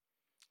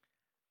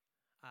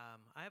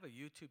I have a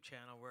YouTube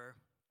channel where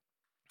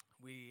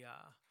we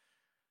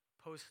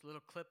post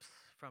little clips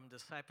from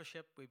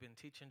discipleship we've been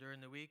teaching during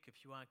the week.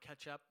 If you want to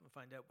catch up and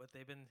find out what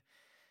they've been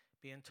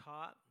being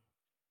taught,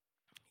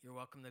 you're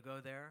welcome to go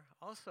there.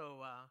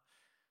 Also,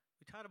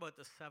 we taught about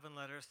the 7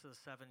 letters to the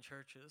 7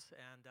 churches,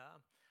 and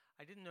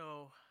I didn't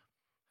know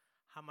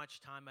how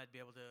much time I'd be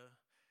able to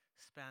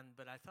spend,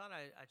 but I thought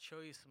I'd show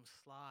you some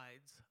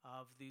slides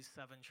of these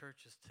 7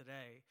 churches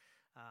today.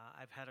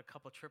 I've had a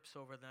couple trips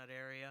over in that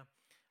area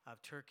of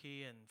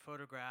Turkey and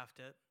photographed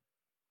it.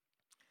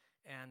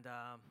 And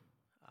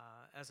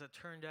as it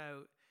turned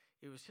out,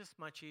 it was just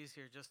much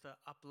easier just to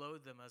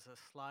upload them as a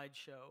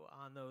slideshow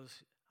on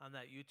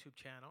that YouTube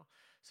channel.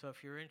 So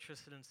if you're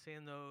interested in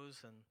seeing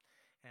those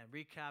and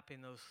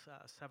recapping those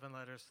 7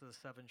 letters to the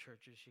 7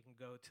 churches, you can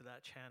go to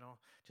that channel.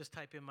 Just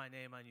type in my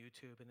name on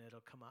YouTube and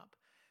it'll come up,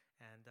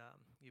 and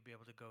you'll be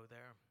able to go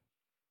there.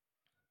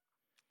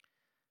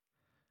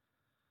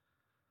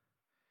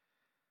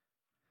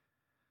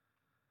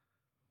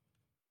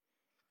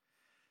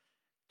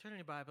 Turn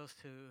your Bibles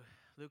to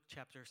Luke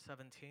chapter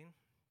 17.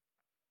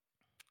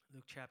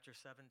 Luke chapter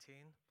 17.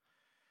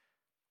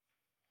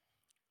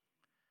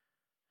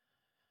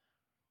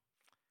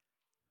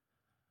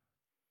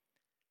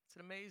 It's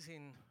an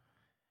amazing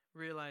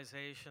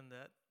realization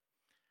that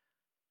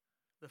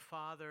the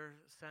Father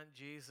sent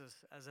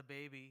Jesus as a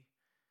baby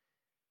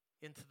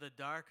into the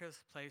darkest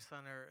place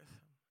on earth.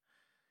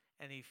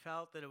 And he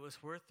felt that it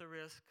was worth the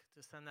risk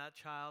to send that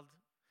child,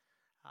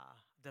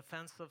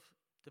 defensive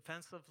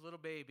little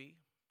baby,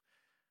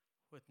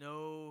 with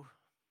no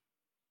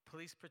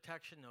police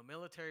protection, no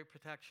military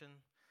protection.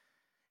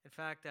 In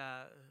fact,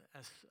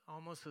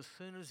 almost as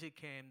soon as he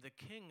came, the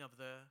king of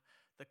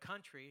the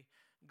country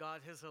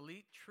got his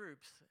elite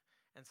troops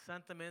and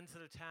sent them into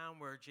the town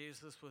where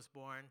Jesus was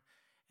born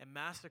and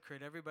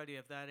massacred everybody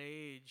of that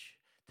age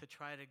to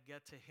try to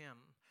get to him.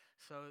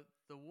 So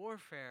the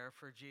warfare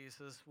for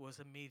Jesus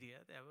was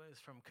immediate. It was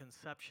from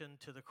conception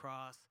to the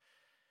cross.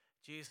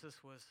 Jesus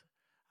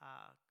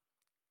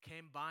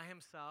came by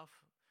himself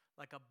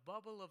like a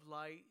bubble of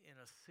light in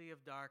a sea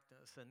of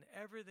darkness, and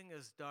everything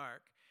is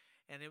dark.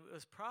 And it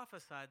was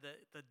prophesied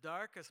that the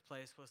darkest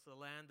place was the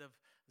land of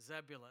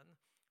Zebulun,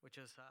 which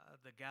is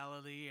the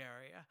Galilee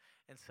area,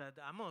 and said,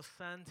 I'm gonna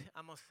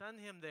send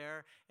him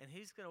there, and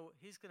he's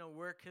gonna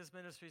work. His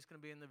ministry is gonna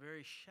be in the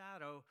very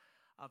shadow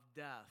of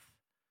death.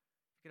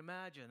 You can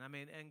imagine. I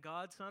mean, and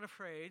God's not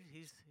afraid.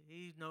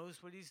 He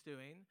knows what he's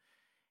doing,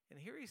 and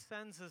here he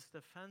sends this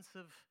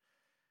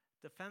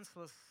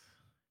defenseless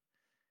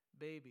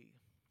baby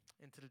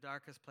into the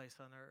darkest place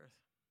on earth.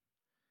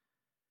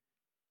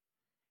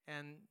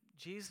 And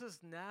Jesus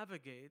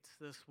navigates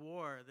this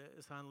war that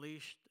is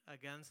unleashed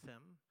against him.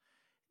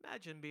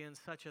 Imagine being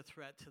such a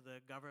threat to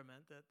the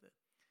government that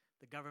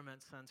the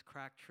government sends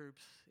crack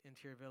troops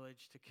into your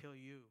village to kill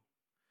you.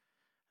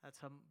 That's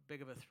how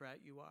big of a threat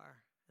you are.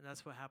 And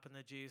that's what happened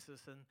to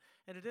Jesus.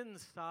 And it didn't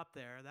stop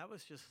there. That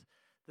was just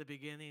the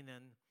beginning.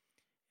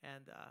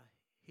 And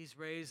he's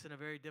raised in a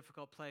very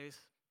difficult place.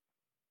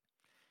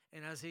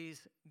 And as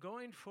he's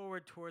going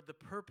forward toward the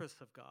purpose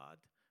of God,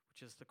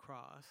 which is the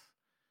cross,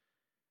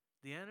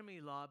 the enemy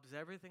lobs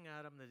everything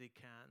at him that he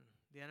can.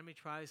 The enemy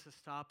tries to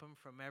stop him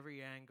from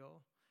every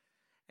angle.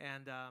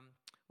 And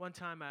one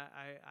time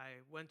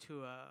I went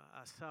to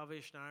a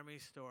Salvation Army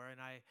store, and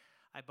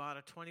I bought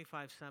a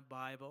 25-cent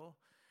Bible,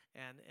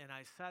 and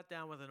I sat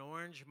down with an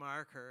orange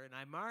marker, and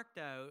I marked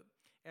out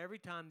every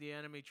time the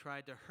enemy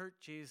tried to hurt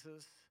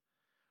Jesus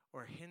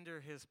or hinder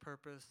his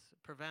purpose,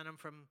 prevent him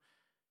from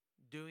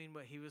doing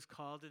what he was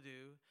called to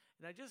do.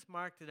 And I just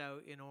marked it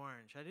out in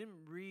orange. I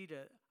didn't read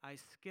it. I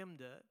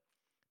skimmed it.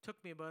 It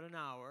took me about an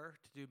hour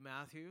to do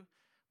Matthew,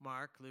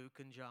 Mark, Luke,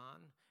 and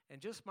John.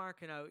 And just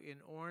marking out in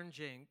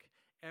orange ink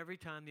every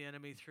time the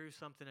enemy threw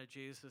something at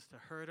Jesus to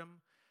hurt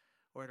him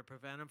or to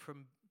prevent him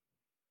from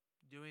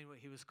doing what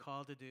he was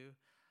called to do.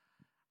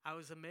 I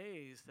was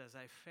amazed as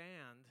I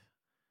fanned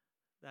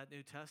that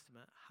New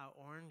Testament how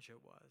orange it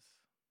was.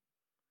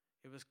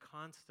 It was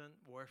constant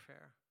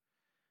warfare.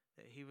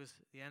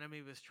 The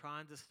enemy was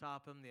trying to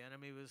stop him. The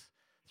enemy was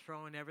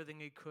throwing everything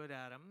he could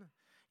at him.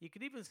 You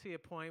could even see a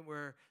point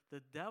where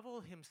the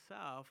devil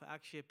himself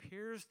actually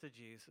appears to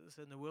Jesus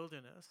in the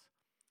wilderness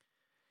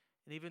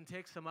and even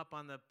takes him up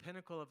on the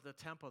pinnacle of the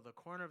temple, the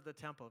corner of the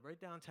temple,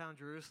 right downtown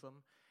Jerusalem.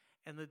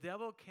 And the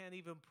devil can't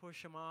even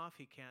push him off.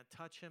 He can't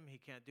touch him. He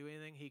can't do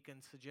anything. He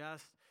can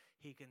suggest,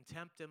 he can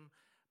tempt him,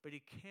 but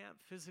he can't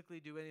physically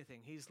do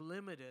anything. He's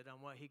limited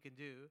on what he can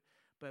do,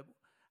 but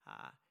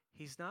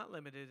he's not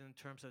limited in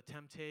terms of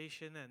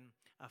temptation and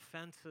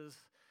offenses,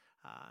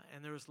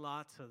 and there's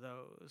lots of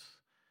those.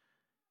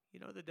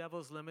 You know, the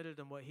devil's limited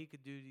on what he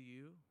could do to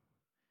you.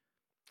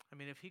 I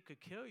mean, if he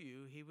could kill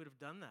you, he would have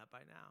done that by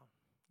now.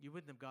 You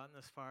wouldn't have gotten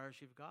as far as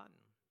you've gotten.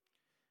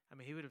 I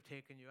mean, he would have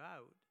taken you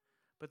out.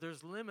 But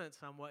there's limits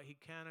on what he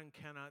can and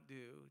cannot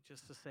do,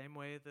 just the same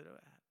way that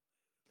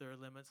there are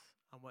limits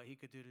on what he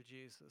could do to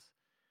Jesus.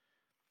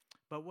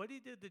 But what he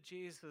did to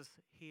Jesus,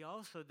 he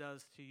also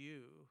does to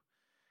you.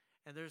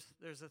 And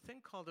there's a thing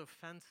called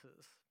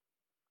offenses.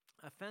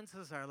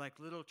 Offenses are like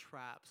little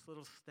traps,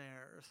 little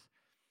snares.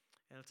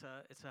 And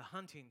it's a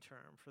hunting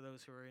term for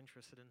those who are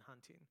interested in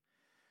hunting.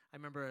 I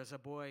remember as a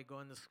boy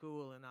going to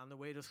school, and on the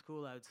way to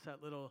school, I would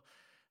set little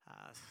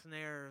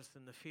snares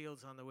in the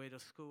fields on the way to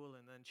school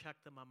and then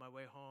check them on my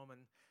way home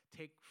and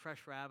take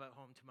fresh rabbit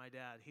home to my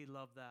dad. He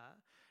loved that.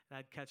 And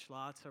I'd catch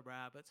lots of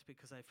rabbits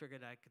because I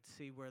figured I could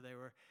see where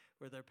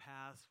their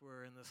paths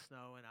were in the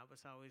snow, and I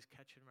was always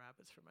catching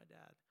rabbits for my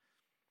dad,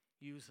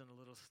 using a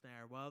little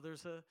snare. Well,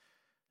 there's a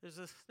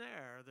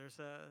snare.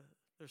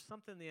 There's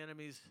something the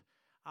enemy's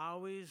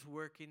always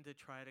working to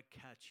try to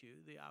catch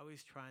you. They're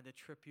always trying to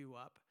trip you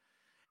up.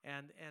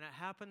 And it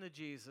happened to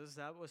Jesus.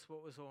 That was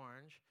what was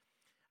orange.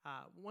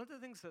 One of the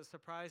things that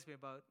surprised me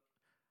about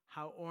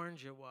how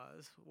orange it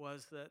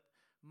was that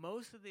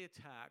most of the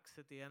attacks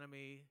that the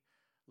enemy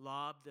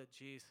lobbed at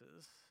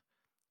Jesus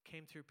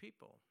came through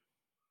people.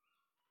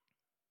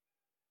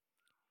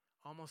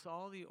 Almost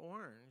all the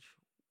orange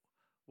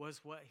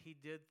was what he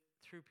did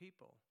through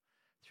people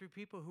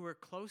who were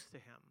close to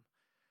him,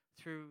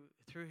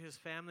 through his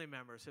family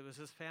members. It was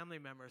his family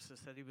members that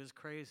said he was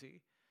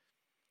crazy.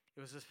 It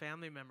was his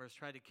family members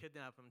tried to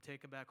kidnap him,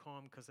 take him back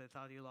home because they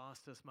thought he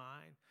lost his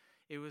mind.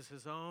 It was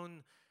his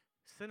own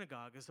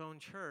synagogue, his own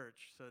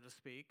church, so to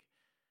speak,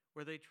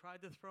 where they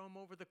tried to throw him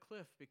over the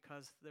cliff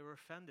because they were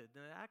offended.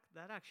 And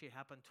that actually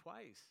happened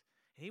twice.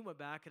 And he went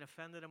back and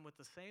offended them with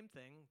the same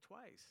thing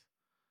twice.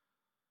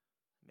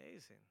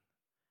 Amazing.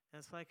 And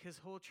it's like his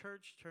whole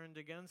church turned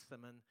against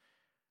him and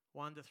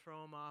wanted to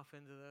throw him off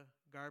into the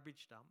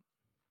garbage dump.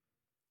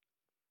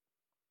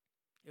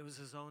 It was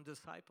his own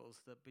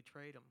disciples that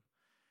betrayed him.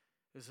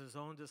 It was his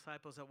own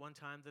disciples at one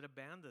time that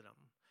abandoned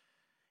him.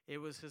 It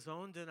was his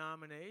own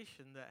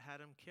denomination that had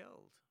him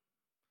killed.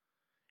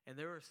 And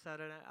they were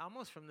set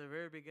almost from the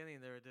very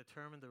beginning. They were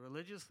determined, the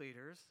religious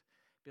leaders,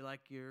 be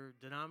like your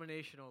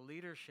denominational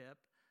leadership,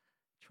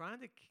 trying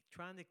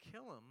to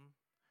kill him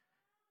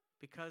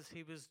because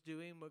he was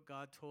doing what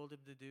God told him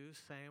to do,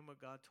 saying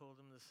what God told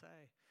him to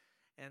say.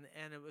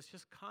 And it was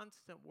just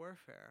constant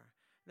warfare.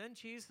 Then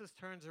Jesus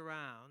turns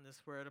around. This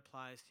is where it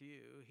applies to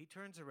you. He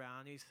turns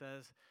around. He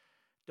says,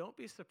 don't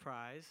be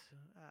surprised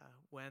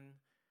when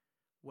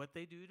what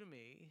they do to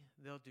me,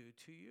 they'll do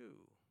to you.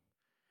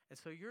 And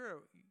so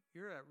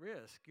you're at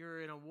risk.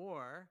 You're in a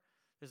war.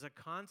 There's a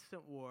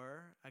constant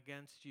war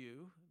against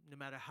you, no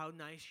matter how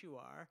nice you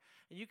are.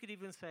 And you could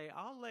even say,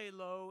 I'll lay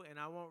low and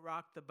I won't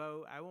rock the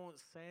boat. I won't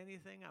say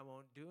anything. I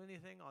won't do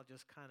anything. I'll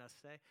just kind of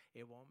say,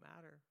 it won't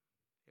matter.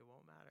 It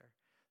won't matter.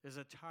 There's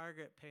a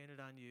target painted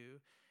on you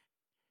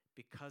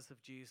because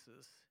of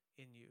Jesus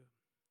in you.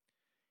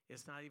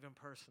 It's not even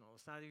personal.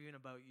 It's not even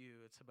about you.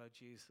 It's about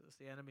Jesus.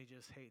 The enemy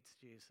just hates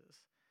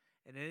Jesus.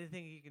 And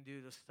anything he can do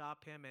to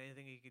stop him,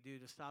 anything he can do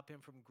to stop him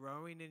from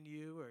growing in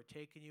you or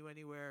taking you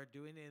anywhere or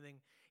doing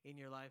anything in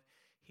your life,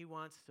 he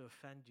wants to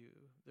offend you.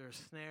 There are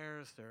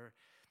snares, there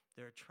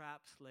are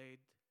traps laid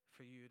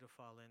for you to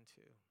fall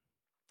into.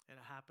 And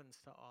it happens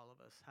to all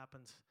of us,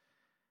 happens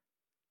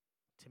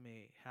to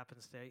me,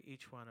 happens to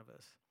each one of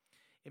us.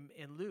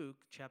 In Luke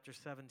chapter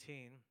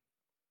 17,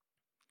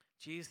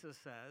 Jesus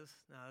says,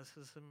 now this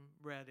is some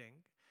red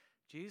ink,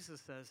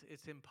 Jesus says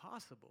it's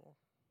impossible,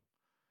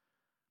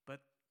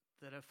 but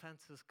that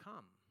offenses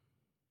come.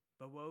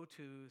 But woe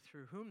to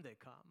through whom they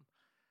come.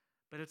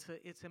 But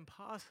it's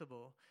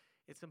impossible.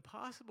 It's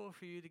impossible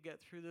for you to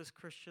get through this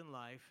Christian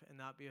life and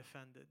not be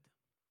offended,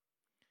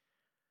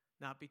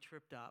 not be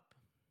tripped up.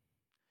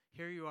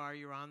 Here you are,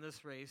 you're on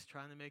this race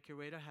trying to make your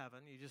way to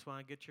heaven. You just want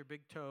to get your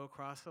big toe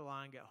across the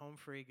line, get home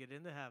free, get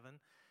into heaven.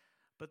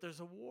 But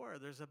there's a war,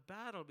 there's a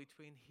battle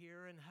between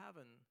here and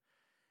heaven.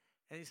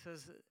 And he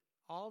says,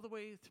 all the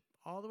way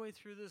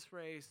through this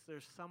race,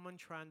 there's someone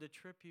trying to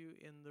trip you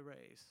in the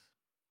race.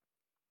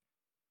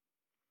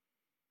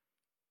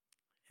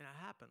 And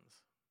it happens.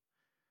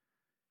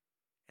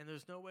 And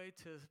there's no way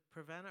to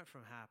prevent it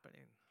from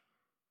happening.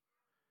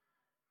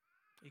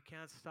 You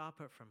can't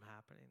stop it from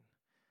happening.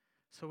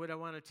 So what I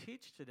want to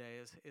teach today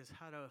is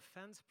how to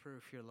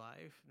offense-proof your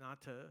life,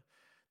 not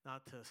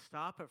to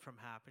stop it from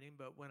happening,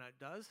 but when it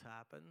does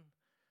happen,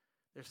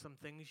 there's some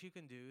things you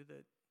can do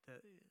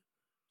that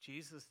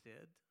Jesus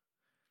did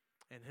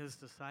and his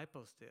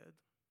disciples did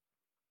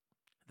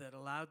that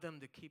allowed them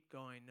to keep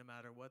going no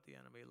matter what the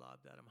enemy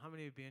lobbed at them. How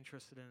many would be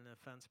interested in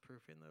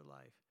offense-proofing their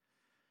life?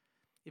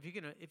 If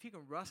you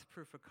can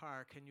rust-proof a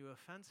car, can you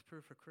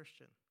offense-proof a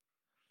Christian?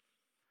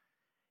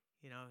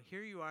 You know,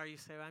 here you are, you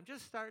say, I'm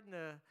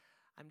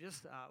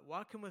just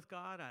walking with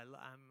God. I'm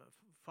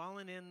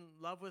falling in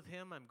love with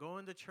him. I'm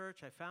going to church.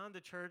 I found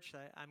a church.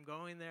 I'm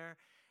going there.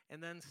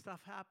 And then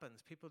stuff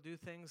happens. People do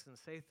things and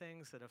say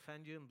things that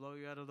offend you and blow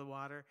you out of the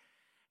water.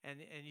 And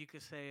you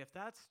could say, if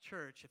that's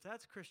church, if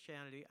that's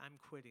Christianity, I'm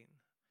quitting.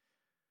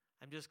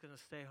 I'm just going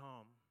to stay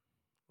home.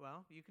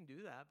 Well, you can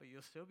do that, but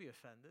you'll still be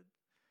offended.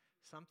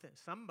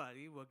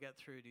 Somebody will get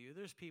through to you.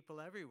 There's people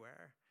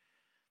everywhere.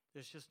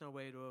 There's just no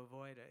way to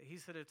avoid it. He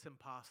said it's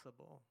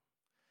impossible.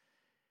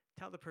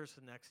 Tell the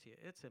person next to you,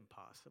 it's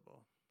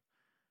impossible.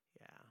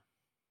 Yeah.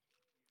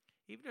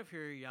 Even if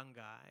you're a young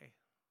guy,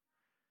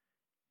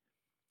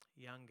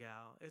 young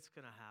gal. It's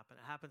going to happen.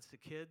 It happens to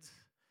kids.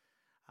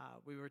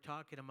 We were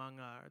talking among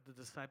the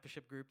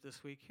discipleship group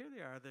this week. Here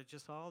they are. They're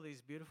just all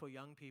these beautiful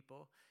young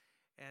people.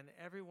 And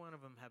every one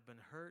of them have been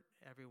hurt.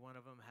 Every one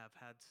of them have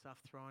had stuff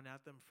thrown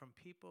at them from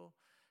people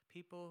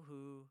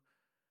who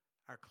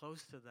are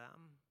close to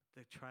them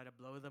that try to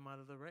blow them out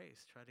of the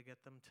race, try to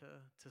get them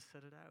to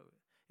sit it out.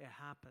 It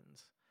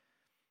happens.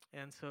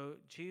 And so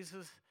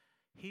Jesus,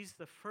 he's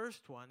the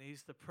first one.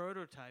 He's the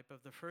prototype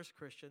of the first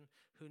Christian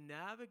who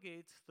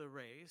navigates the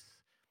race,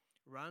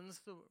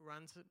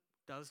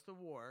 does the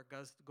war,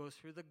 goes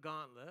through the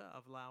gauntlet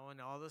of allowing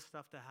all this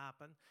stuff to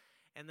happen.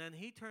 And then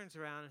he turns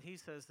around and he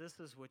says, this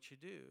is what you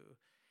do.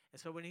 And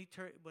so when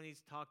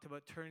he's talked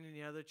about turning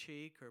the other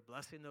cheek or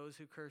blessing those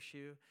who curse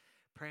you,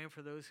 praying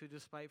for those who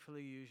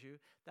despitefully use you,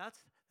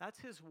 that's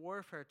his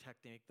warfare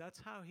technique. That's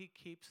how he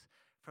keeps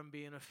from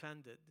being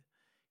offended.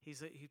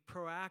 He's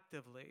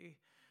proactively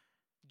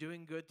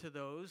doing good to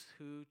those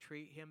who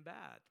treat him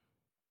bad.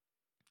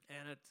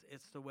 And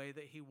it's the way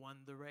that he won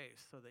the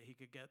race so that he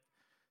could get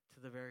to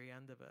the very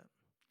end of it.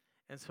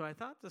 And so I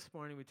thought this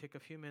morning we'd take a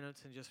few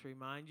minutes and just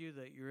remind you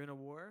that you're in a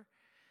war.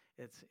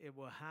 It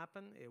will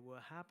happen. It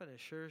will happen as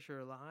sure as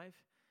you're alive.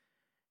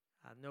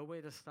 No way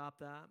to stop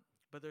that.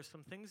 But there's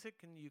some things that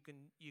you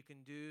can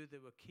do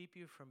that will keep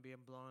you from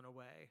being blown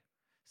away.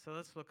 So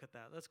let's look at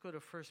that. Let's go to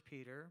 1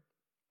 Peter.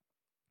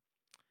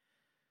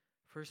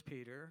 1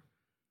 Peter.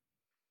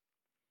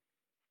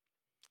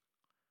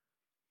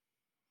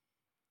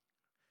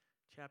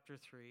 Chapter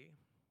 3.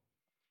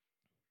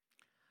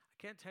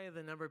 I can't tell you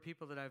the number of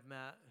people that I've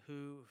met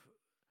who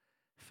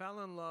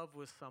fell in love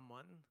with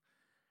someone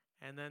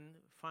and then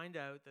find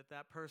out that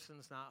that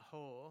person's not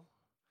whole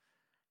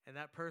and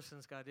that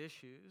person's got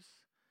issues.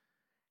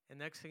 And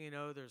next thing you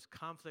know, there's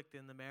conflict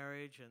in the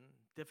marriage and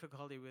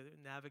difficulty with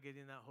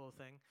navigating that whole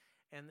thing.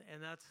 And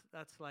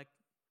that's like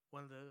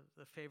one of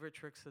the favorite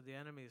tricks of the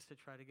enemy is to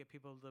try to get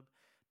people to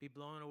be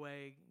blown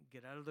away,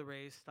 get out of the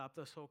race, stop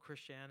this whole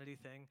Christianity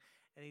thing.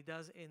 And he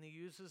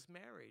uses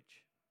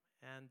marriage.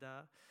 And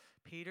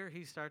Peter,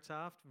 he starts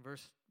off in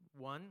verse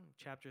 1,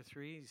 chapter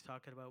 3, he's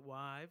talking about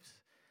wives.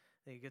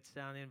 Then he gets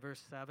down in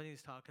verse 7,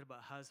 he's talking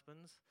about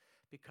husbands,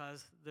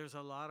 because there's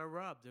a lot of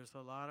rub, there's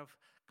a lot of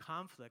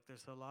conflict,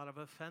 there's a lot of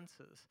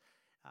offenses.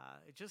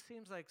 It just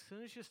seems like as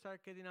soon as you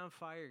start getting on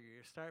fire,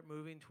 you start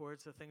moving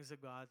towards the things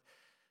of God,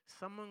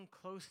 someone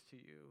close to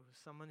you,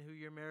 someone who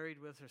you're married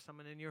with, or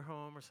someone in your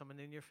home, or someone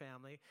in your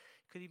family,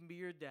 could even be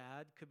your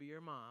dad, could be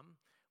your mom,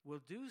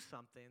 will do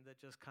something that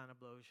just kind of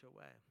blows you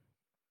away.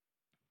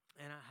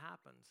 And it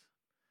happens.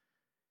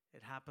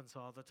 It happens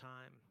all the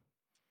time.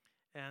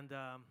 And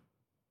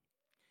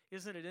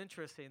isn't it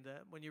interesting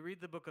that when you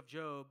read the book of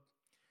Job,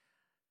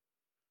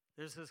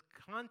 there's this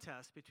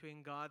contest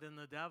between God and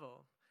the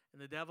devil.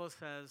 And the devil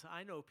says,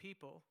 I know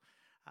people.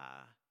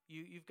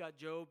 You've got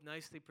Job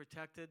nicely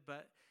protected,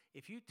 but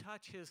if you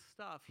touch his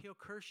stuff, he'll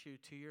curse you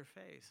to your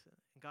face. And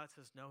God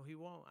says, no, he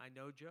won't. I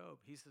know Job.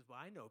 He says, well,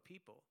 I know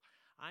people.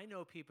 I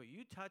know people.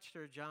 You touch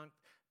their junk,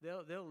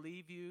 they'll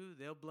leave you.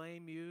 They'll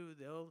blame you.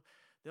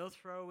 They'll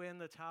throw in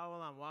the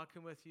towel. I'm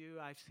walking with you.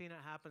 I've seen it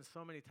happen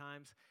so many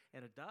times,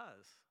 and it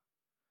does.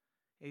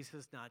 He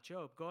says, not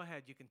Job. Go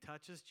ahead. You can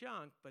touch his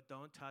junk, but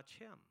don't touch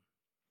him.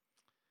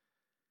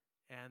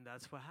 And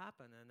that's what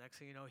happened. And next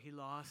thing you know, he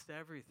lost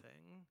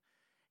everything.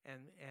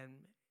 And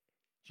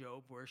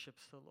Job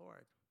worships the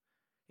Lord.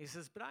 He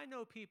says, but I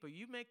know people.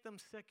 You make them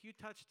sick. You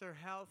touch their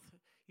health.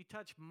 You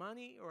touch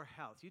money or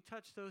health. You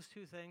touch those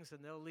two things,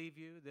 and they'll leave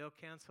you. They'll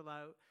cancel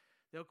out.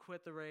 They'll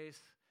quit the race.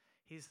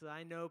 He says,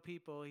 I know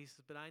people. He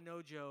says, but I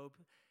know Job.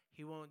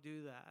 He won't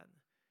do that.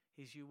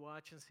 You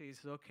watch and see. He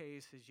says, okay.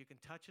 He says, you can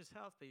touch his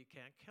health, but you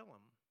can't kill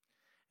him.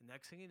 And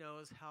next thing you know,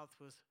 his health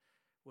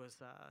was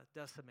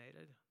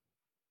decimated.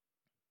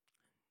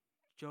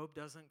 Job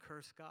doesn't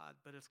curse God,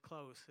 but it's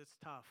close. It's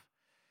tough.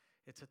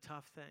 It's a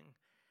tough thing.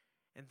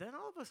 And then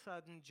all of a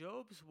sudden,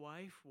 Job's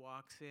wife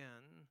walks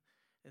in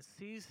and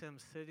sees him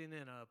sitting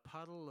in a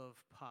puddle of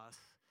pus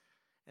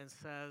and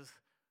says,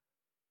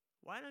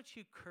 why don't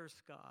you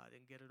curse God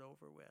and get it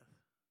over with?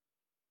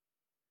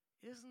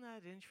 Isn't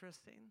that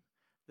interesting?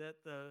 That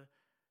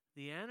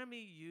the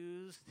enemy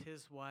used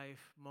his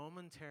wife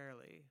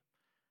momentarily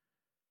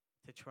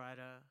to try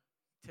to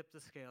tip the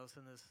scales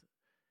in this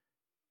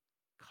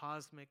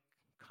cosmic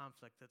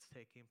conflict that's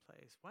taking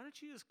place. Why don't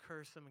you just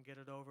curse him and get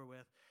it over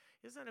with?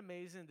 Isn't it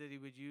amazing that he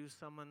would use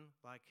someone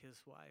like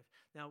his wife?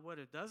 Now, what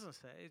it doesn't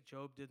say,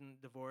 Job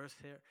didn't divorce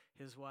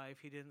his wife.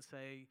 He didn't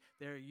say,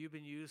 there, you've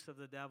been used of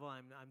the devil.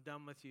 I'm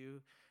done with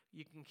you.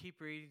 You can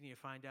keep reading. You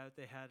find out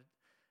they had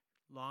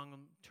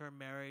long-term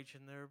marriage,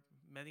 and there are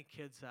many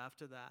kids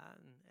after that.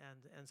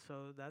 And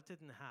so that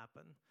didn't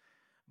happen.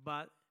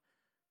 But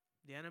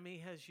the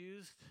enemy has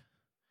used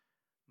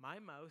my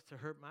mouth to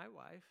hurt my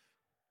wife.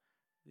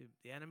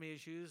 The enemy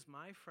has used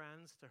my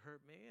friends to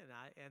hurt me,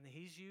 and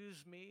he's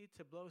used me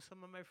to blow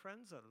some of my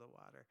friends out of the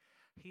water.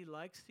 He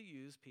likes to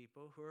use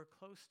people who are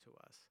close to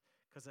us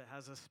because it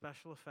has a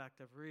special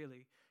effect of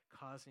really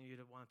causing you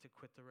to want to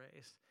quit the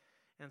race.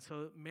 And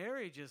so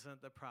marriage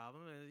isn't the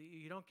problem.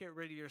 You don't get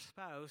rid of your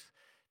spouse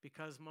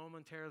because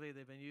momentarily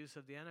they've been used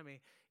of the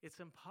enemy. It's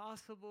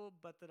impossible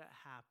but that it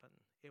happen.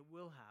 It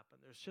will happen.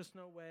 There's just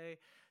no way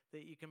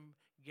that you can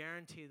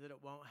guarantee that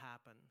it won't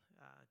happen.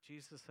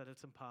 Jesus said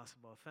it's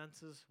impossible.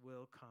 Offenses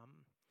will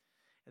come,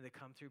 and they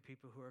come through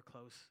people who are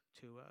close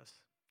to us.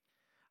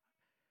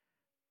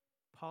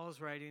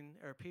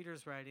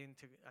 Peter's writing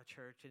to a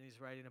church, and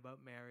he's writing about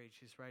marriage.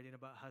 He's writing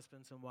about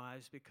husbands and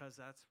wives because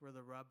that's where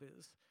the rub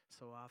is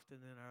so often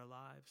in our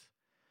lives.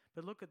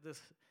 But look at this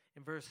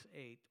in verse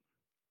 8.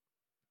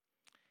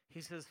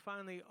 He says,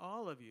 finally,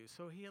 all of you.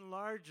 So he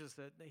enlarges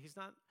it. He's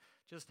not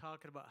just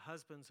talking about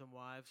husbands and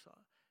wives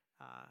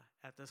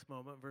at this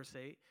moment, verse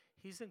 8.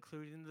 He's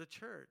including the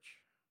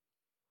church.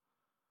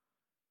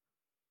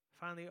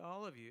 Finally,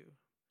 all of you,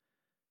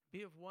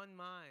 be of one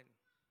mind.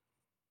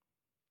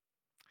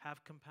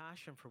 Have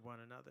compassion for one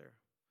another.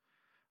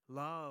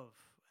 Love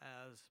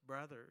as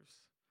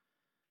brothers.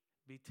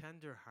 Be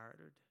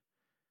tender-hearted.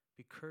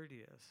 Be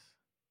courteous.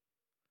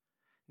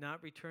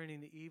 Not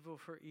returning evil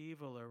for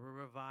evil or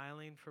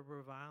reviling for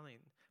reviling,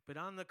 but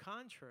on the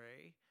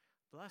contrary,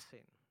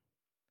 blessing.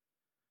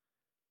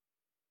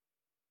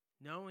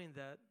 Knowing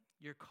that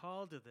you're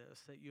called to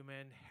this, that you may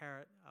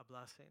inherit a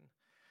blessing.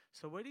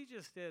 So what he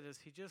just did is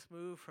he just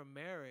moved from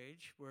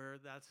marriage, where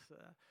that's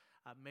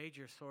a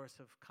major source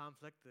of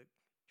conflict that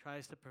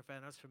tries to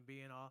prevent us from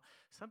being all.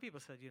 Some people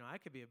said, I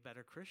could be a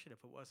better Christian if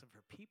it wasn't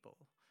for people.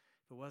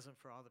 If it wasn't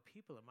for all the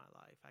people in my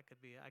life, I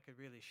could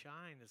really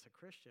shine as a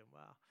Christian.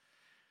 Well,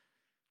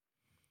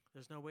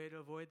 there's no way to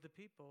avoid the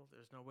people.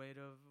 There's no way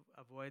to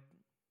avoid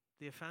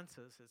the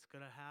offenses. It's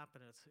going to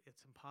happen.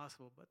 It's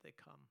impossible, but they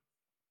come.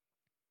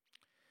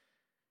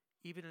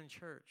 Even in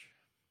church.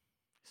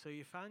 So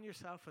you found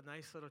yourself a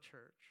nice little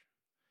church,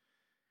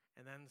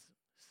 and then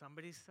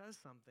somebody says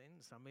something,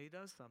 somebody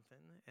does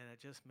something, and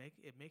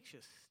it makes you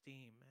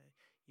steam.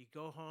 You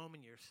go home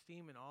and you're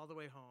steaming all the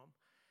way home,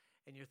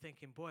 and you're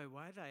thinking, boy,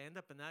 why did I end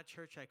up in that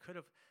church? I could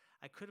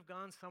have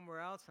gone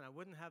somewhere else, and I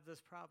wouldn't have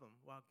this problem.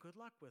 Well, good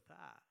luck with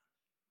that.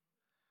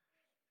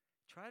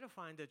 Try to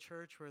find a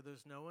church where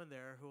there's no one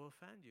there who will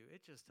offend you.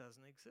 It just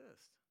doesn't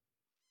exist.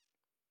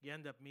 You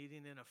end up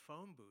meeting in a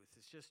phone booth.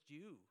 It's just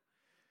you.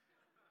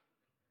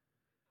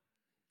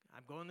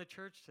 I'm going to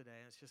church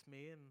today, and it's just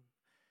me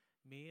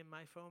and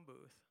my phone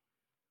booth.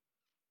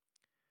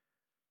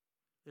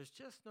 There's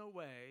just no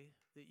way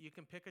that you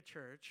can pick a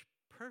church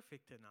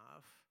perfect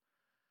enough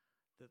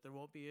that there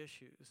won't be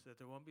issues, that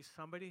there won't be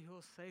somebody who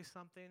will say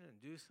something and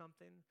do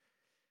something.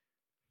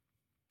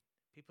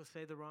 People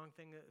say the wrong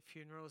thing at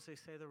funerals. They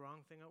say the wrong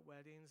thing at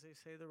weddings. They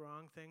say the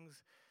wrong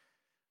things.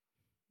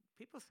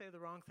 People say the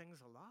wrong things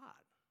a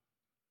lot.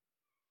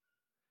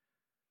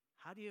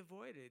 How do you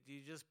avoid it? Do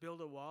you just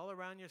build a wall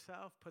around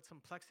yourself, put some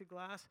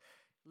plexiglass,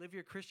 live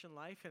your Christian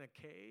life in a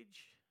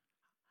cage?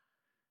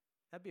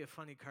 That'd be a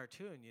funny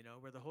cartoon,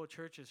 where the whole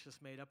church is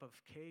just made up of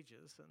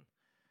cages. And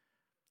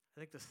I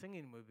think the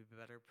singing would be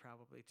better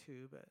probably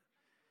too, but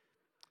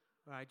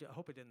I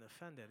hope it didn't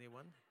offend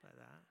anyone by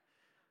that.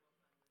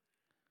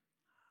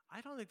 I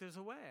don't think there's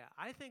a way.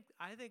 I think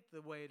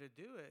the way to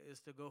do it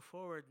is to go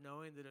forward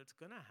knowing that it's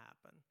going to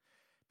happen.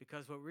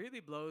 Because what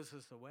really blows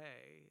us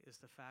away is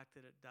the fact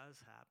that it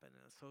does happen,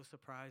 and it so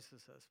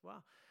surprises us.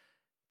 Well,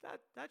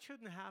 that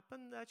shouldn't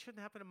happen. That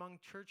shouldn't happen among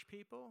church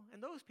people.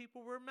 And those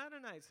people were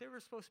Mennonites. They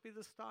were supposed to be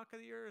the stock of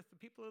the earth, the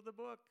people of the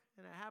book,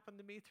 and it happened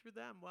to me through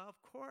them. Well,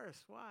 of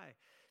course. Why?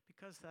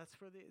 Because that's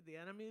where the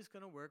enemy is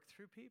going to work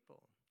through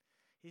people.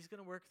 He's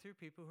going to work through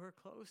people who are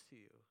close to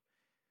you.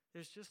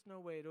 There's just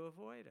no way to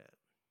avoid it.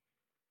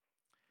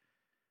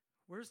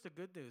 Where's the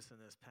good news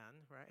in this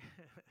pen, right?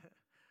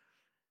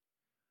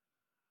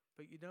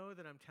 But you know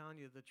that I'm telling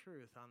you the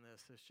truth on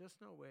this. There's just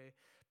no way.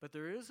 But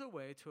there is a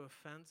way to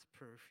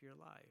offense-proof your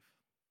life.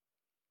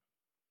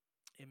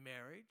 In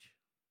marriage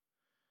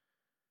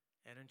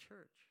and in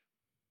church.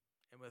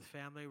 And with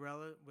family,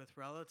 with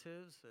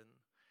relatives, and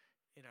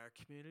in our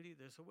community,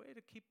 there's a way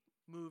to keep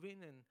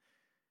moving, and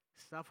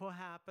stuff will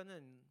happen,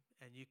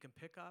 and you can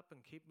pick up and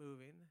keep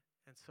moving.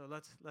 And so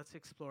let's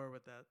explore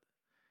what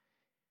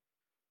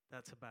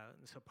that's about.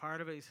 And so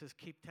part of it, he says,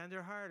 keep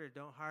tender-hearted.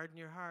 Don't harden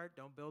your heart.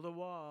 Don't build a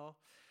wall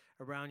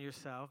around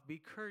yourself. Be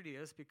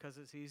courteous, because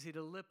it's easy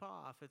to lip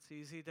off. It's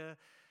easy to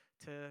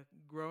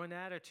grow an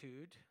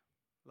attitude.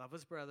 Love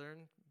his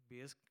brethren.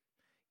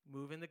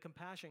 Move into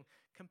compassion.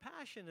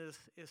 Compassion is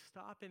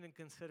stopping and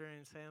considering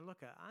and saying, look,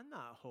 I'm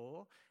not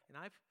whole, and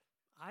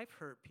I've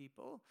hurt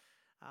people,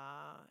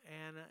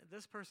 and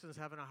this person's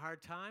having a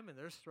hard time, and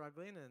they're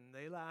struggling, and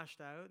they lashed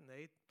out, and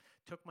they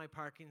took my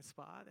parking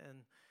spot,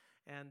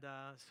 and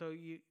so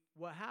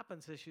what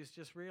happens is you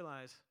just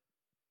realize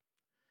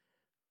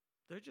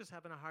they're just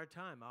having a hard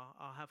time.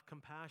 I'll have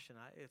compassion.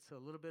 It's a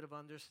little bit of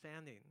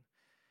understanding.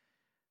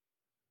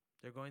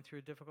 They're going through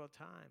a difficult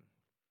time.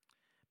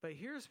 But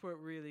here's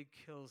what really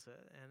kills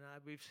it. And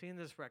we've seen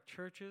this wreck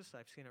churches.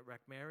 I've seen it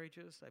wreck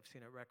marriages. I've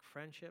seen it wreck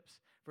friendships.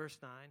 Verse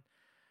 9,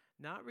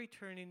 not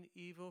returning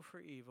evil for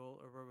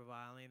evil or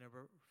reviling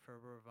for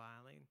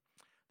reviling.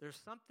 There's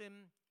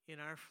something in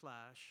our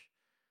flesh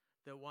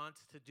that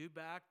wants to do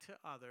back to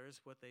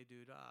others what they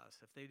do to us.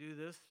 If they do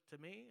this to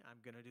me, I'm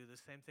going to do the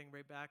same thing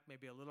right back,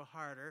 maybe a little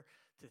harder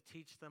to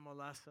teach them a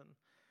lesson.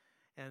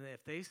 And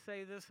if they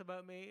say this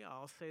about me,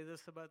 I'll say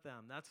this about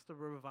them. That's the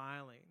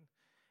reviling.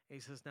 And he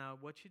says, now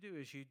what you do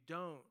is you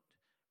don't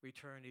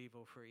return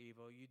evil for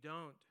evil. You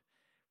don't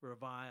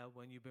revile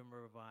when you've been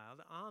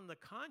reviled. On the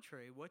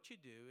contrary, what you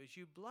do is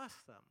you bless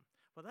them.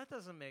 Well, that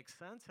doesn't make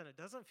sense, and it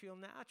doesn't feel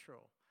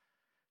natural.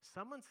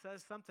 Someone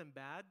says something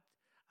bad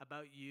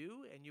about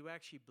you, and you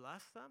actually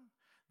bless them.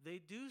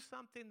 They do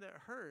something that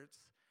hurts,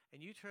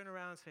 and you turn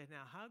around and say,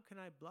 now, how can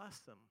I bless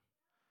them?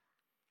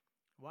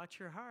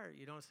 Watch your heart.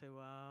 You don't say,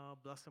 well,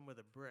 bless them with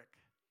a brick.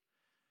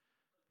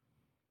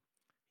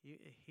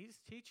 He's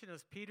teaching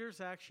us.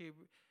 Peter's actually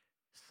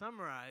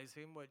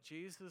summarizing what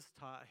Jesus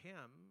taught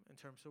him in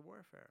terms of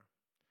warfare.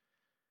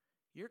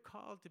 You're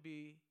called to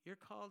be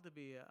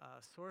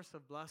a source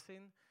of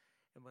blessing.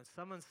 And when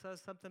someone says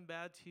something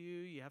bad to you,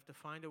 you have to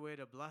find a way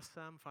to bless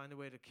them, find a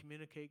way to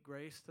communicate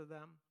grace to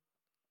them.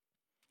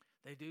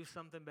 They do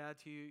something bad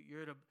to you,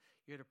 you're to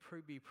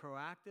be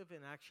proactive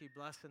in actually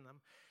blessing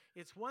them.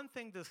 It's one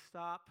thing to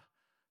stop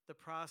the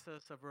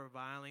process of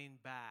reviling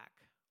back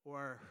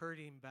or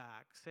hurting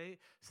back. Say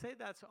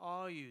that's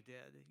all you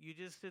did. You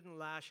just didn't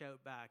lash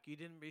out back. You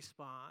didn't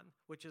respond,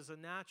 which is a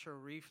natural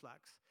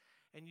reflex.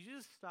 And you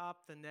just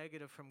stop the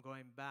negative from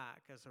going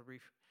back as a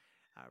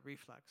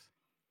reflex.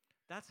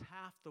 That's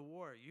half the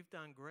war. You've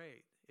done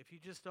great. If you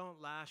just don't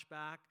lash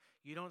back,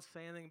 you don't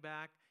say anything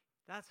back,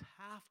 that's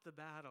half the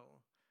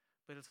battle.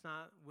 But it's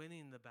not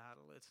winning the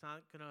battle. It's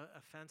not going to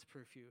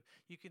offense-proof you.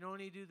 You can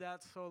only do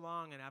that so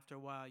long, and after a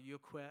while, you'll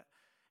quit,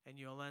 and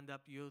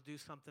you'll do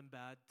something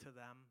bad to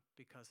them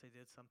because they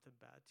did something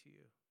bad to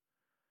you.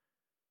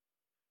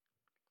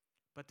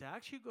 But to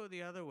actually go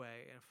the other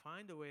way and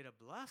find a way to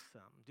bless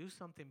them, do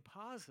something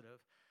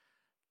positive,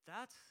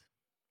 that's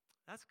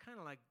kind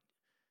of like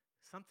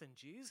something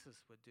Jesus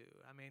would do.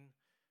 I mean,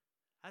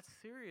 that's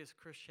serious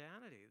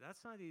Christianity.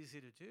 That's not easy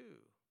to do.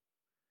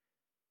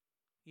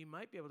 You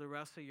might be able to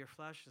wrestle your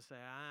flesh and say,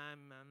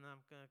 I'm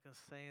not going to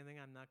say anything,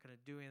 I'm not going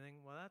to do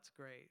anything. Well, that's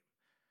great.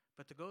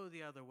 But to go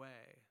the other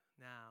way,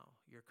 now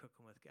you're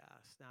cooking with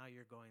gas. Now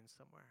you're going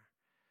somewhere.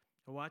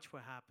 Now watch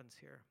what happens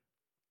here.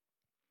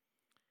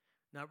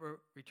 Not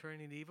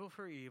returning evil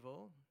for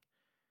evil,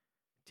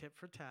 tit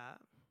for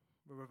tat,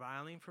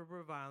 reviling for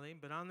reviling,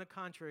 but on the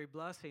contrary,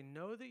 blessing.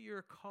 Know that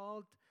you're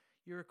called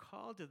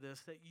to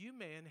this, that you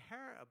may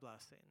inherit a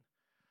blessing.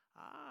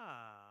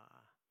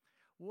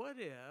 What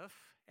if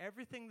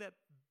everything that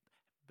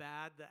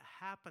bad that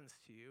happens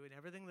to you and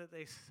everything that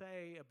they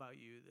say about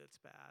you that's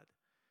bad,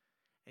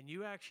 and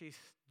you actually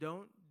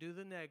don't do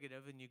the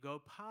negative and you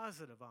go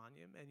positive on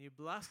them and you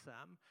bless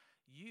them,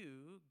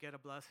 you get a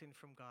blessing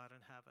from God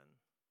in heaven.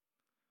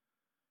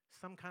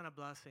 Some kind of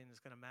blessing is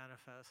going to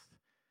manifest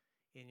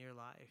in your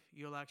life.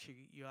 You'll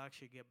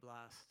actually get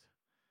blessed.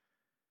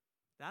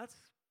 That's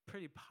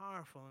pretty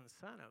powerful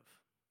incentive.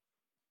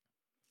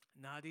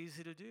 Not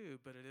easy to do,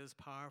 but it is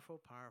powerful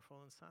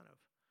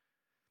incentive.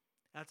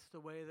 That's the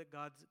way that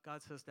God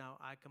says, now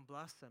I can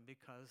bless them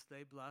because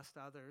they blessed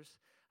others,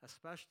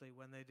 especially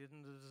when they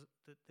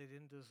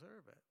didn't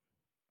deserve it.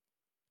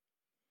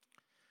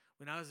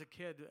 When I was a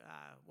kid,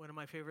 one of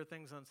my favorite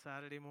things on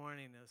Saturday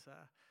morning is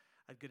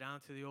I'd go down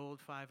to the old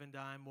 5 and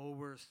dime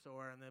Woolworth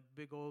store and the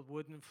big old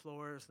wooden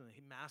floors and the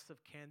massive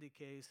candy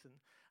case and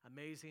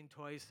amazing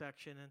toy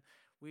section, and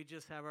we'd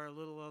just have our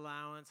little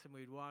allowance and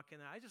we'd walk in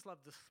there. I just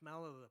loved the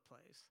smell of the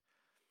place.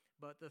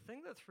 But the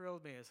thing that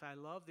thrilled me is I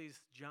love these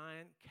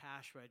giant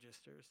cash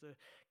registers. The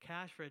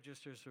cash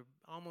registers are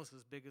almost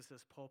as big as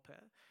this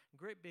pulpit.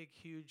 Great big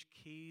huge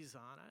keys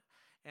on it.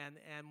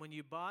 And when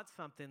you bought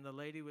something, the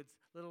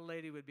little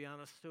lady would be on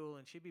a stool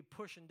and she'd be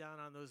pushing down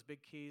on those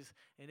big keys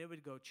and it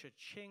would go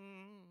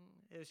cha-ching.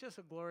 It was just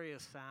a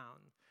glorious sound.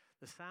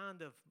 The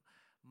sound of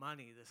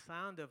money, the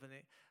sound of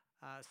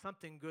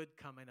something good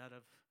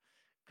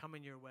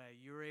coming your way.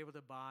 You were able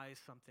to buy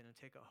something and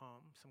take it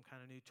home, some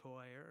kind of new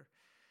toy or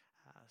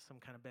some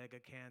kind of bag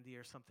of candy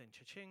or something,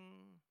 cha-ching.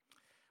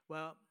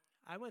 Well,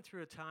 I went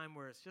through a time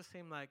where it just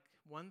seemed like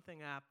one thing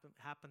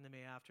happened to me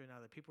after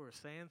another. People were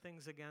saying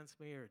things against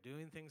me or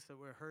doing things that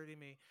were hurting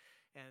me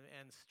and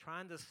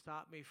trying to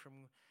stop me from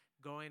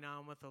going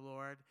on with the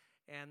Lord.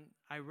 And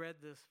I read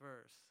this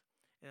verse,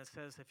 and it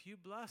says, if you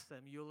bless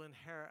them, you'll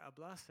inherit a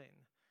blessing.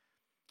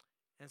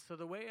 And so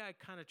the way I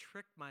kind of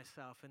tricked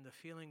myself into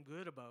feeling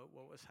good about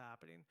what was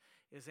happening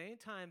is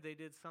anytime they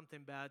did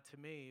something bad to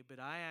me, but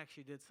I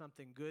actually did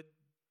something good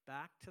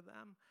back to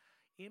them,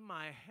 in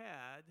my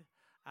head,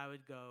 I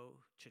would go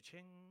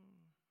cha-ching,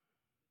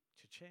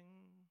 cha-ching.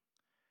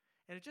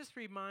 And it just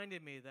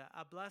reminded me that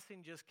a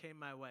blessing just came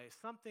my way.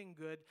 Something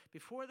good,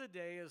 before the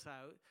day is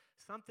out,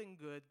 something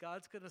good,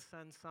 God's going to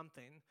send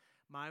something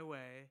my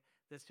way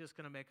that's just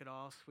going to make it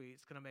all sweet.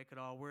 It's going to make it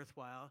all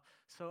worthwhile.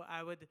 So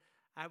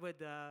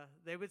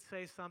they would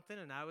say something,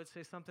 and I would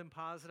say something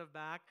positive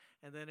back,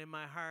 and then in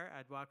my heart,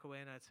 I'd walk away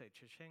and I'd say,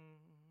 cha-ching.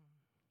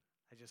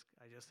 I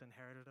just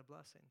inherited a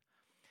blessing.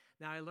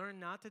 Now, I learned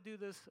not to do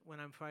this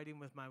when I'm fighting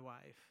with my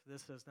wife.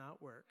 This does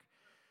not work.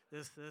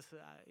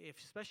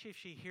 Especially if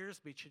she hears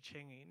me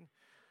cha-chinging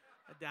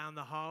down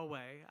the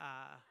hallway,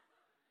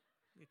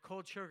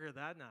 cold sugar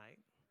that night.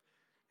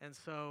 And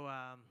so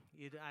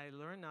I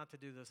learned not to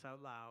do this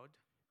out loud.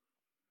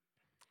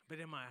 But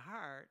in my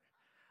heart,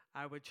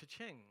 I would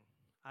cha-ching.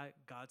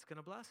 God's going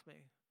to bless me.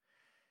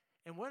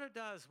 And what it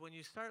does, when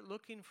you start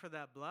looking for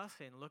that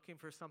blessing, looking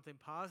for something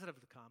positive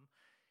to come,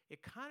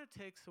 it kind of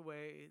takes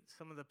away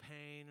some of the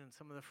pain and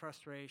some of the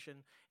frustration.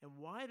 And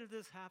why did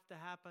this have to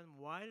happen?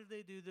 Why did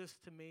they do this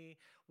to me?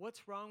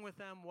 What's wrong with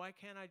them? Why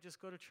can't I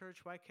just go to church?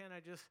 Why can't I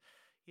just,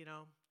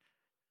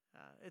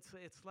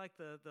 it's like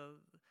the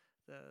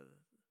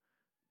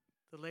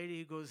lady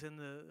who goes in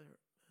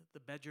the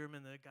bedroom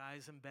and the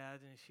guy's in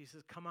bed and she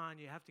says, come on,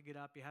 you have to get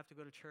up, you have to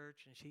go to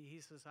church. And he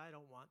says, I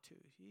don't want to.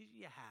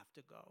 You have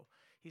to go.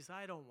 He says,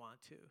 I don't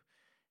want to.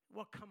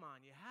 Well, come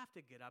on, you have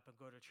to get up and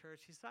go to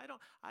church. He said,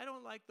 I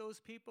don't like those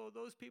people.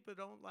 Those people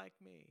don't like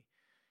me.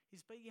 He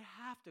said, but you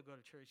have to go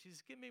to church. He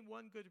says, give me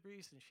one good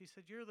reason. She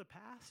said, you're the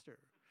pastor.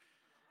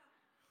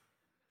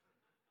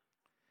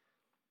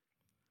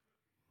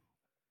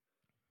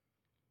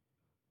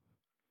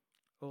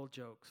 Old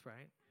jokes,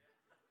 right?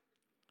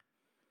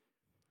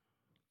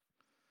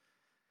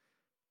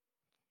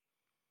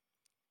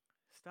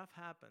 Stuff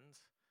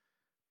happens.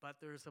 But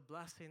there's a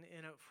blessing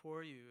in it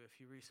for you if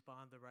you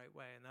respond the right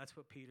way. And that's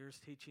what Peter's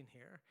teaching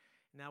here.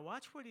 Now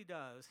watch what he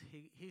does.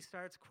 He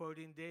starts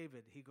quoting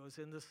David. He goes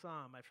into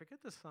Psalm. I forget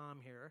the Psalm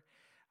here.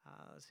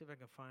 Let's see if I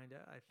can find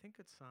it. I think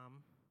it's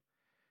Psalm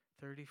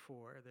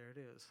 34. There it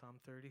is. Psalm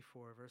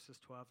 34, verses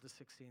 12 to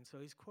 16. So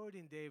he's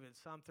quoting David,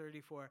 Psalm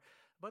 34.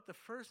 But the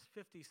first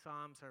 50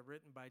 Psalms are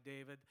written by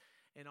David.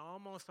 And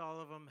almost all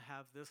of them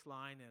have this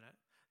line in it.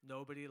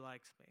 Nobody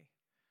likes me.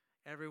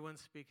 Everyone's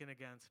speaking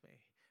against me.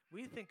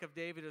 We think of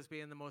David as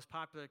being the most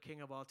popular king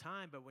of all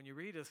time, but when you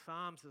read his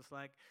Psalms, it's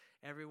like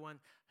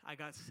I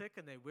got sick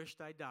and they wished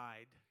I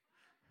died.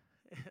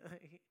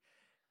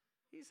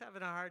 He's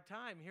having a hard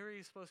time. Here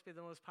he's supposed to be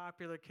the most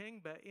popular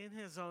king, but in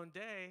his own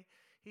day,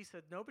 he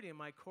said, nobody in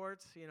my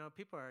courts,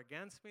 people are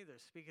against me. They're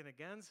speaking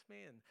against me.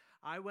 And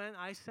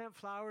I sent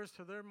flowers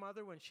to their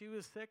mother when she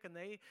was sick, and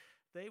they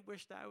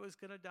wished I was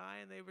going to die,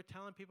 and they were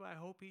telling people, I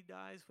hope he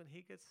dies when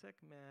he gets sick.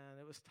 Man,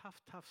 it was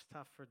tough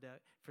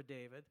for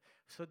David.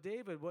 So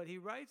David, what he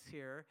writes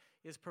here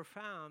is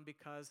profound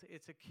because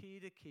it's a key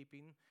to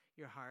keeping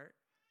your heart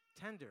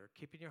tender,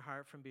 keeping your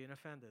heart from being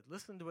offended.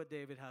 Listen to what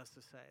David has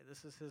to say.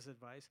 This is his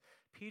advice.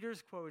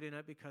 Peter's quoting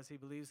it because he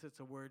believes it's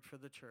a word for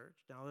the church.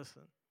 Now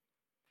listen.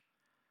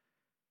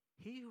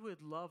 He who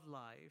would love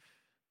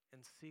life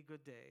and see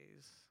good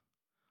days,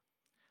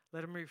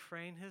 let him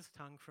refrain his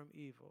tongue from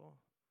evil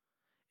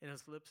and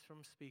his lips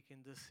from speaking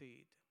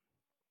deceit.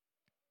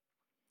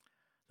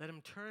 Let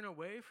him turn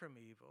away from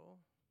evil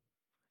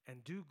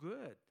and do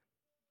good.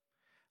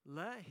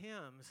 Let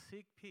him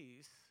seek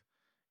peace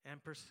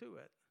and pursue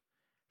it.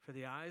 For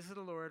the eyes of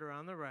the Lord are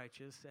on the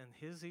righteous, and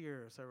his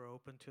ears are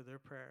open to their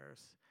prayers.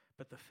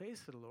 But the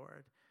face of the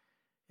Lord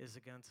is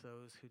against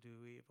those who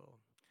do evil.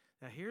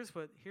 Now here's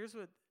what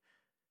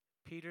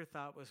Peter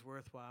thought was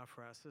worthwhile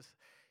for us.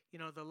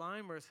 The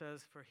line where it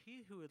says, for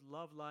he who would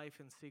love life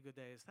and see good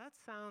days, that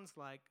sounds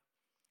like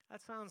a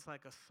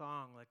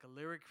song, like a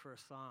lyric for a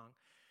song.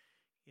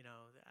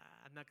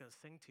 I'm not going to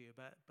sing to you,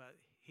 but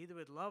he that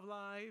would love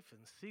life and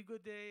see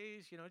good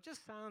days, it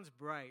just sounds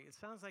bright. It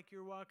sounds like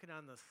you're walking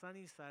on the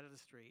sunny side of the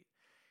street.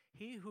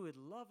 He who would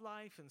love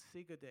life and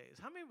see good days.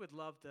 How many would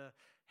love to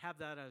have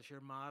that as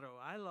your motto?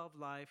 I love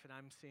life and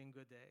I'm seeing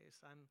good days.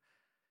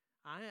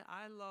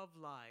 I love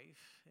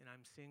life and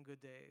I'm seeing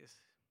good days.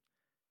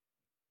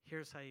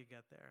 Here's how you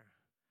get there.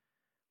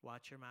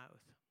 Watch your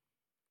mouth.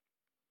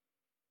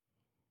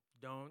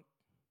 Don't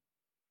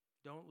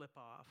lip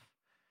off.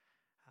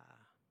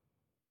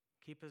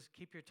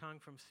 Keep your tongue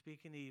from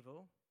speaking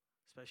evil,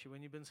 especially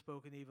when you've been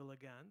spoken evil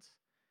against.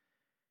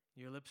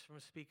 Your lips from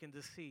speaking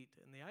deceit.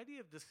 And the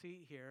idea of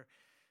deceit here,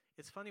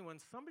 it's funny, when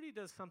somebody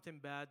does something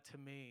bad to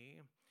me,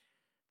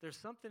 there's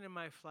something in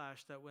my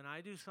flesh that when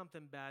I do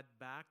something bad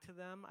back to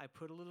them, I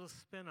put a little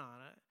spin on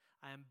it.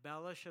 I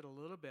embellish it a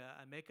little bit.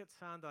 I make it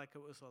sound like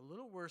it was a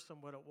little worse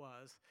than what it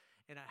was,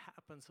 and it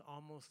happens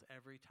almost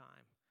every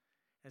time.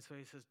 And so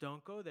he says,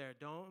 don't go there.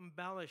 Don't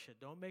embellish it.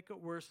 Don't make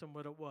it worse than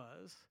what it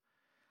was.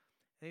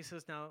 And he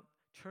says, now,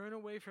 turn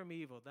away from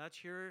evil.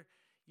 That's your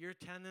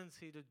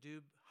tendency to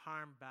do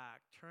harm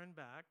back. Turn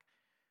back,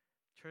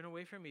 turn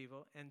away from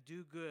evil, and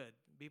do good.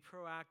 Be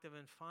proactive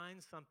and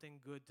find something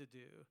good to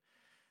do.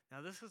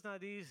 Now, this is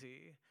not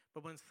easy,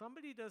 but when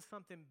somebody does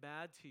something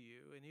bad to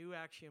you and you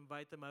actually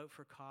invite them out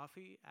for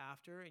coffee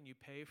after and you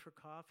pay for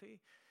coffee,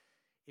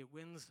 it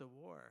wins the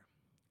war.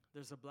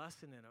 There's a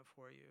blessing in it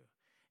for you.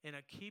 And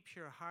it keeps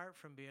your heart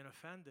from being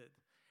offended.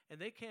 And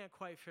they can't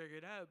quite figure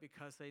it out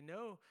because they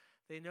know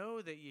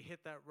that you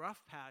hit that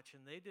rough patch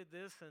and they did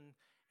this.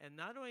 And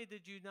not only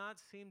did you not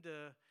seem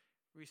to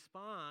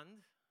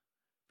respond,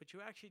 but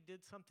you actually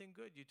did something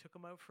good. You took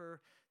them out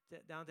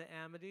down to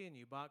Amity and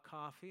you bought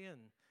coffee and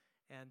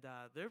And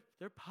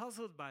they're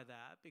puzzled by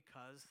that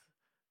because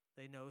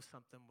they know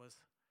something was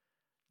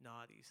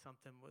naughty,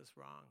 something was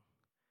wrong.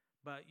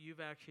 But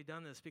you've actually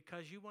done this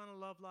because you want to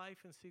love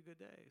life and see good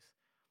days.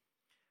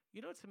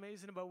 You know what's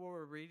amazing about what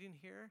we're reading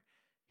here?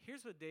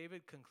 Here's what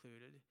David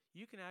concluded.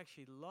 You can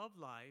actually love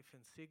life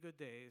and see good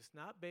days,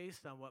 not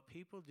based on what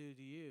people do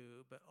to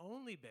you, but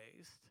only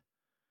based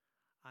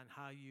on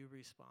how you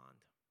respond.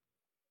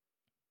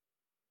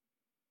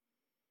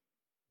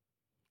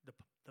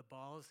 The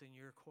ball's in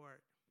your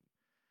court.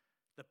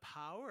 The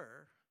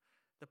power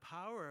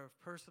of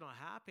personal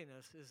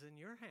happiness is in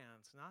your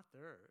hands, not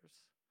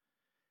theirs.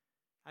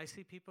 I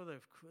see people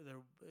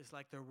it's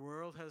like their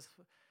world has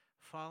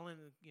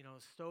fallen,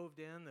 stoved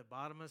in, the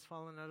bottom has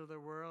fallen out of their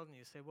world, and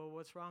you say, well,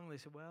 what's wrong? They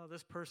say, well,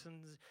 this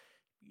person's,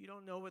 you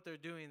don't know what they're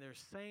doing. They're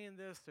saying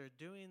this, they're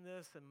doing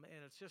this, and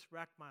it's just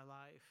wrecked my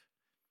life.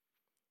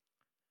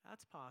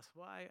 That's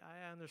possible. I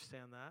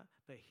understand that.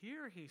 But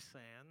here he's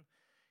saying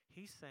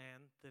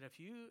that if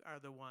you are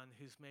the one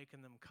who's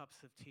making them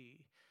cups of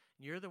tea,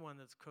 and you're the one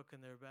that's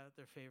cooking their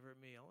favorite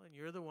meal, and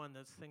you're the one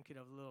that's thinking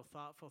of little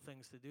thoughtful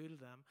things to do to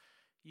them,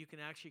 you can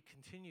actually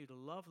continue to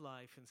love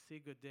life and see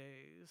good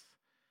days,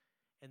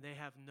 and they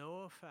have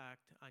no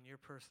effect on your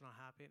personal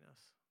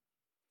happiness.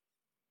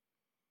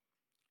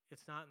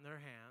 It's not in their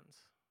hands.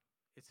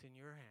 It's in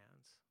your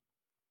hands.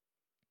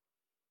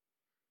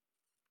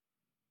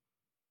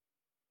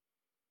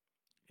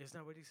 Isn't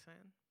that what he's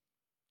saying?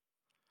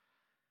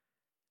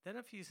 Then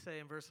if you say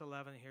in verse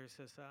 11 here, it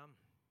says,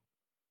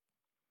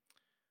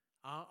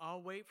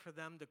 I'll wait for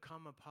them to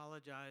come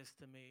apologize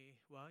to me.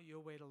 Well,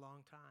 you'll wait a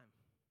long time.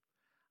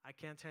 I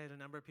can't tell you the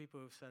number of people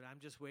who've said, I'm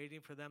just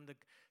waiting for them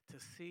to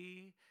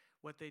see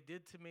what they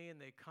did to me,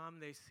 and they come,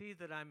 they see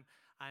that I'm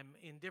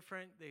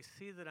indifferent, they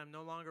see that I'm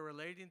no longer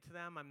relating to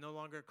them, I'm no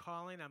longer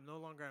calling, I'm no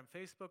longer on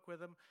Facebook with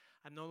them,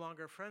 I'm no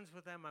longer friends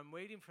with them. I'm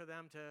waiting for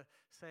them to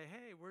say,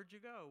 hey, where'd you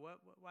go?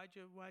 What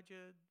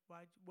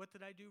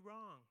did I do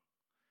wrong?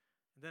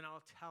 And then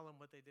I'll tell them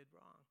what they did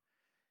wrong.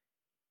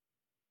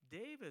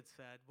 David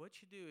said,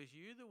 what you do is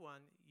you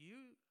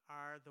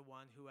are the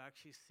one who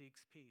actually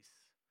seeks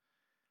peace.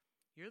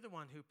 You're the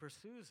one who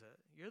pursues it.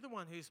 You're the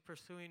one who's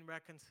pursuing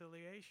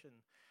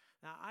reconciliation.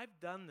 Now, I've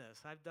done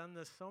this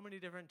so many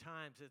different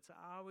times. It's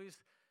always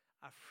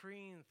a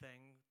freeing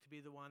thing to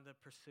be the one that's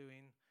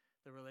pursuing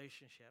the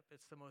relationship.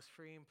 It's the most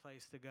freeing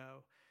place to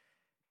go.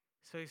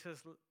 So he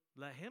says,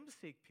 let him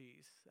seek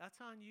peace. That's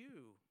on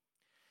you.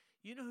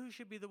 You know who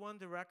should be the one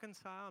to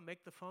reconcile,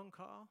 make the phone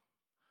call?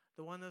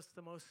 The one that's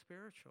the most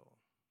spiritual.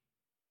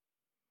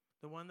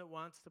 The one that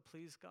wants to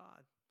please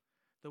God.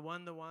 The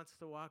one that wants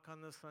to walk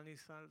on the sunny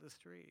side of the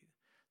street.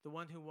 The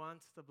one who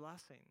wants the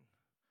blessing.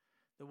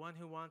 The one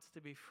who wants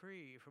to be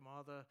free from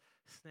all the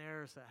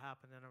snares that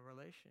happen in a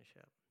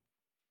relationship.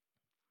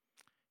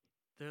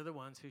 They're the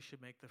ones who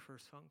should make the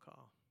first phone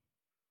call.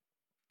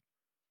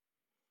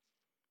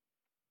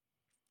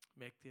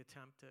 Make the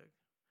attempt to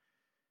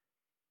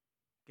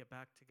get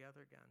back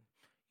together again.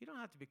 You don't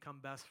have to become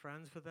best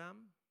friends with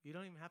them. You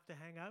don't even have to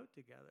hang out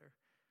together.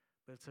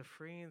 But it's a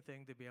freeing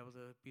thing to be able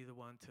to be the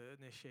one to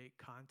initiate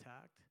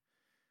contact.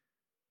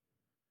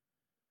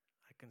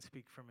 I can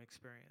speak from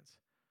experience.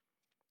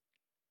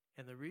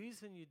 And the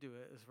reason you do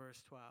it is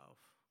verse 12,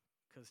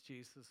 because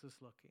Jesus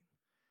is looking.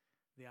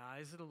 The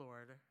eyes of the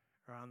Lord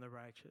are on the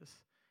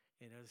righteous,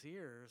 and his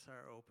ears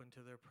are open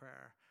to their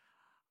prayer.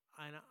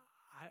 And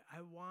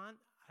I want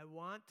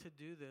to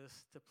do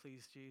this to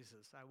please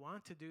Jesus. I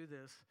want to do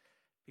this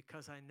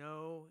because I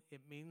know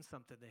it means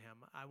something to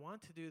him. I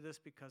want to do this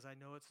because I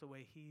know it's the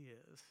way he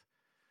is.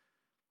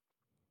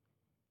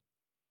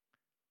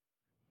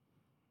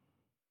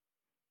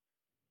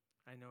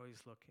 I know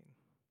he's looking.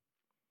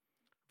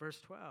 Verse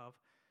 12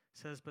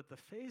 says, but the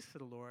face of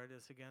the Lord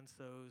is against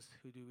those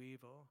who do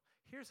evil.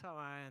 Here's how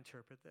I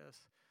interpret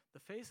this.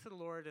 The face of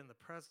the Lord and the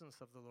presence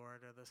of the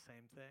Lord are the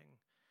same thing.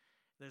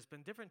 There's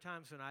been different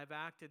times when I've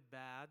acted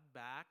bad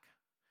back,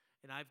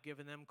 and I've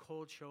given them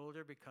cold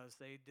shoulder because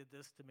they did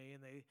this to me,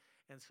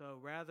 and so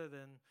rather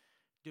than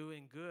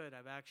doing good,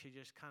 I've actually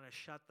just kind of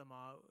shut them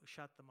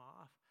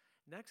off.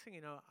 Next thing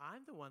you know,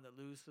 I'm the one that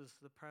loses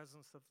the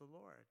presence of the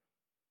Lord.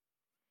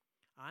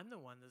 I'm the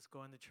one that's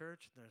going to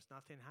church and there's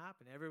nothing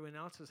happening. Everyone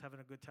else is having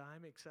a good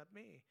time except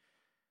me,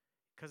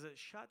 because it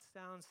shuts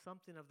down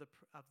something of the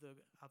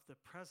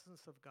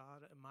presence of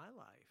God in my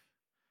life.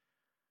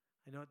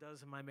 I know it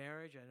does in my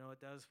marriage. I know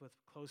it does with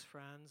close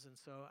friends, and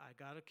so I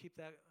got to keep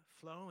that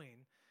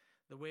flowing.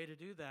 The way to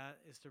do that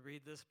is to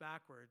read this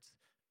backwards.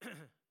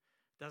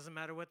 Doesn't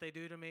matter what they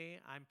do to me.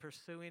 I'm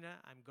pursuing it.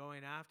 I'm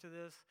going after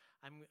this.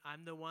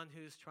 I'm the one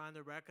who's trying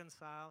to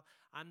reconcile.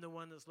 I'm the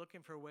one that's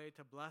looking for a way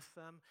to bless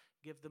them,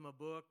 give them a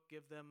book,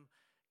 give them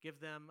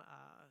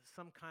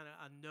some kind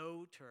of a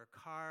note or a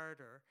card,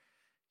 or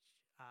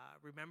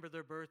remember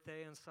their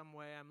birthday in some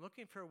way. I'm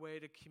looking for a way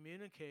to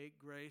communicate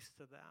grace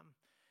to them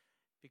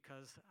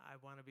because I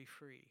want to be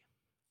free.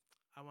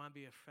 I want to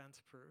be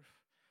offense-proof.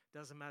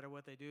 Doesn't matter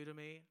what they do to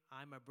me.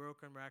 I'm a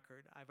broken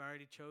record. I've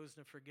already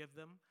chosen to forgive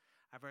them.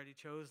 I've already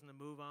chosen to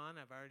move on.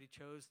 I've already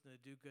chosen to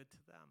do good to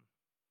them.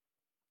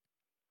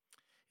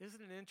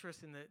 Isn't it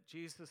interesting that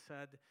Jesus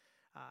said,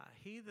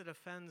 he that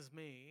offends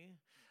me,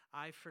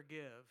 I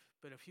forgive.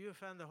 But if you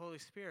offend the Holy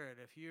Spirit,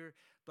 if you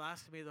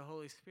blaspheme the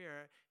Holy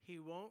Spirit, he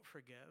won't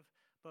forgive.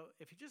 But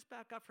if you just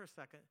back up for a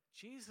second,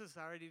 Jesus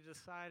already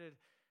decided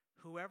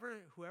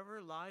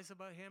whoever lies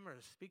about him or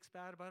speaks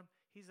bad about him,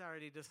 he's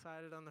already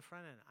decided on the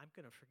front end, I'm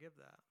going to forgive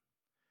that.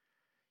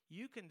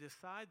 You can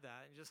decide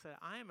that and just say,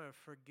 I'm a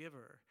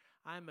forgiver.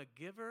 I'm a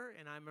giver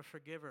and I'm a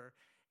forgiver.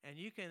 And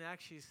you can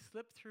actually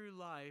slip through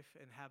life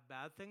and have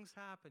bad things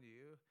happen to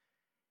you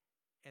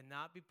and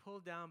not be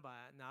pulled down by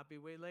it, not be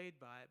waylaid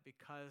by it,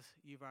 because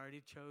you've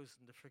already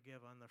chosen to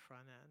forgive on the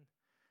front end.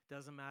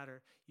 Doesn't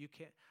matter. You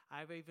can't.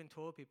 I've even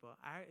told people,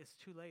 it's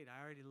too late.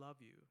 I already love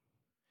you.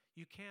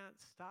 You can't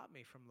stop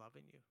me from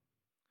loving you.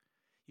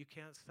 You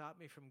can't stop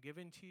me from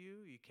giving to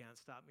you. You can't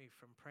stop me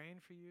from praying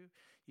for you.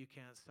 You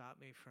can't stop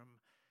me from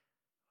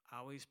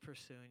always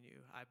pursuing you.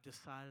 I've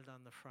decided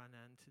on the front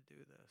end to do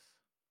this.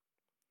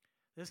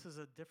 This is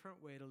a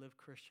different way to live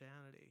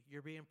Christianity.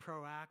 You're being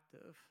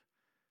proactive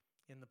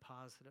in the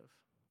positive.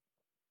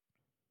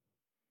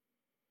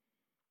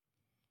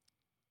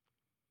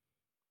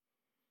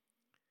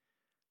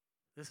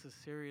 This is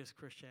serious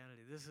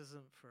Christianity. This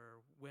isn't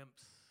for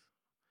wimps.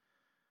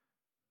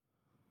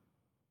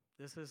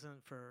 This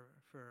isn't for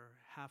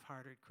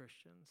half-hearted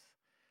Christians.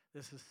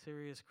 This is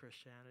serious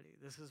Christianity.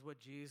 This is what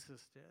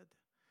Jesus did.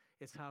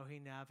 It's how he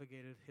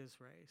navigated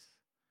his race.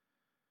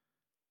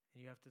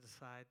 And you have to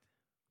decide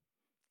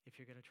if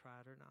you're going to try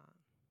it or not.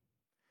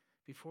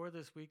 Before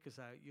this week is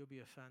out, you'll be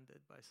offended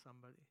by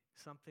somebody.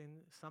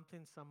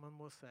 Something someone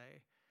will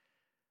say,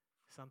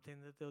 something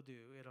that they'll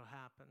do, it'll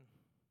happen.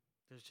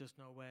 There's just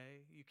no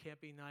way. You can't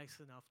be nice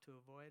enough to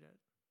avoid it.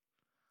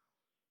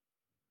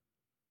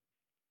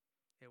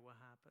 It will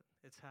happen.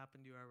 It's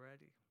happened to you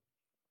already.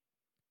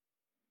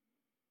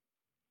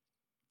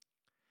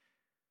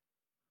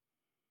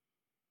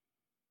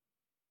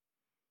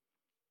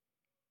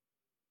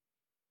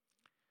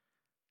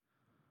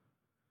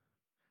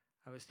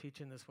 I was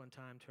teaching this one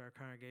time to our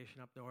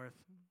congregation up north,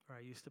 where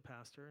I used to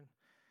pastor, and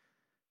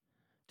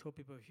told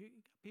people, if you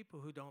people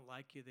who don't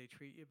like you, they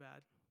treat you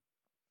bad.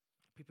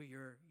 People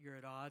you're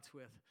at odds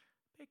with,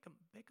 bake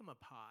them a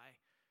pie,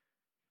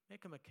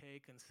 make them a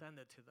cake, and send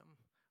it to them.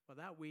 Well,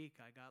 that week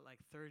I got like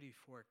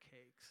 34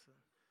 cakes.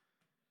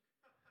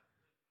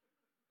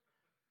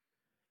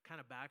 Kind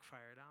of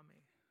backfired on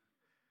me.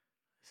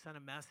 Sent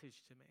a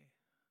message to me.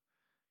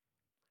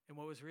 And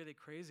what was really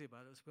crazy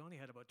about it was we only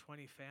had about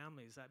 20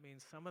 families. That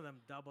means some of them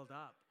doubled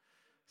up.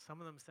 Some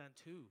of them sent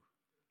 2.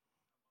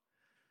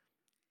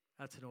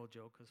 That's an old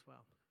joke as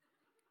well.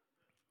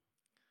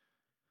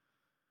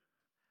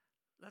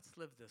 Let's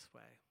live this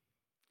way.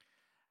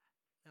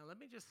 Now, let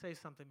me just say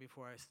something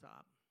before I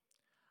stop.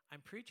 I'm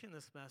preaching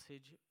this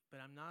message,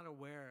 but I'm not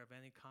aware of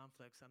any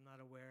conflicts. I'm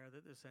not aware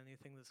that there's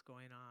anything that's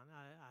going on.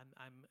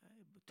 I'm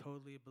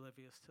totally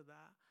oblivious to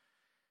that.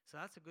 So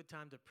that's a good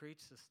time to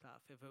preach this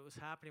stuff. If it was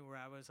happening where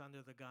I was under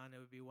the gun, it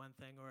would be one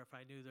thing, or if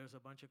I knew there's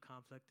a bunch of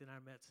conflict in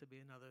our midst, it'd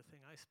be another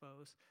thing, I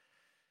suppose.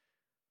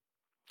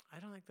 I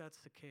don't think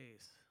that's the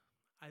case.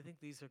 I think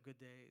these are good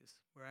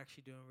days. We're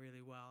actually doing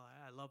really well.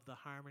 I love the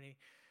harmony.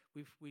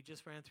 We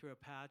just ran through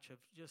a patch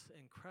of just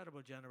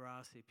incredible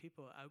generosity.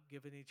 People out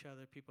giving each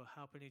other, people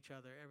helping each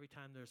other. Every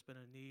time there's been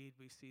a need,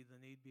 we see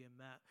the need being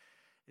met.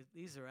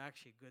 These are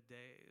actually good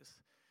days.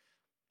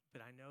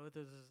 But I know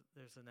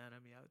there's an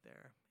enemy out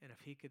there, and if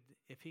he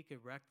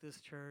could wreck this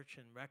church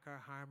and wreck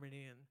our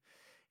harmony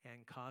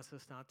and cause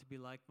us not to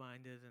be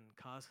like-minded and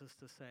cause us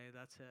to say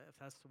that's it, if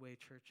that's the way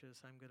church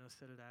is, I'm going to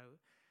sit it out.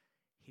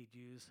 He'd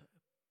use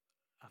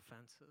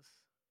offenses.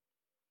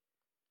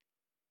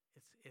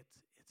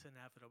 It's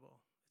inevitable.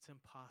 It's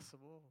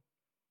impossible,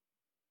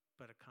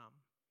 but it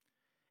come,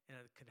 and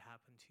it could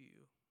happen to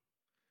you.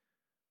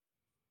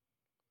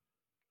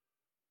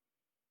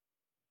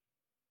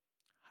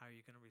 How are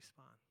you going to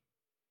respond?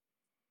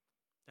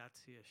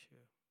 That's the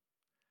issue.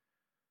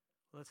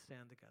 Let's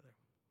stand together.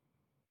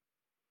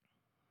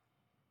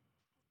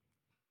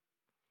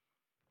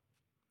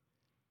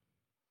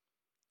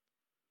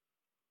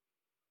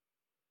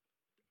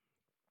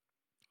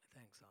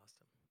 Thanks,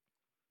 Austin.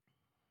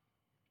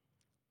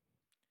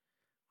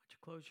 Why don't you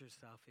close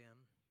yourself in?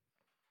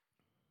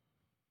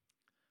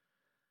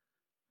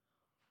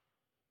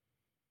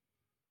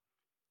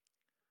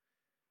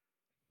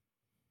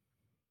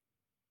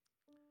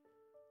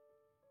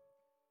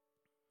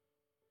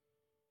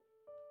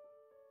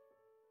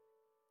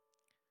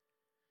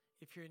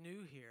 If you're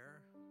new here,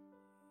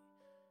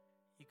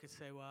 you could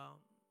say, well,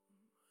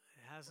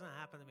 it hasn't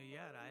happened to me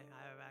yet.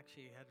 I've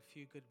actually had a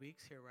few good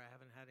weeks here where I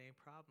haven't had any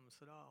problems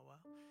at all. Well,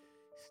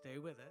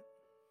 stay with it.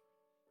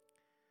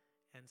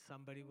 And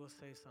somebody will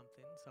say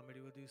something.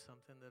 Somebody will do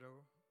something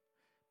that'll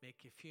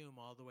make you fume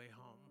all the way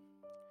home.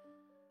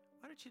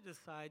 Why don't you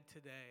decide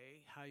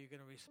today how you're going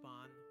to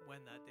respond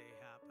when that day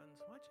happens?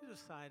 Why don't you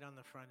decide on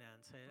the front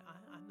end, say,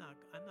 I'm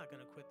not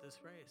going to quit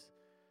this race.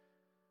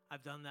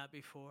 I've done that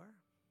before.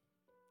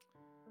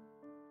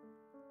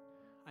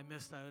 I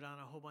missed out on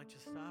a whole bunch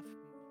of stuff,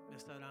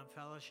 missed out on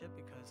fellowship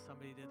because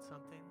somebody did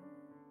something.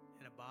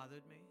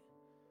 bothered me,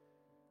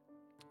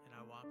 and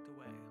I walked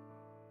away.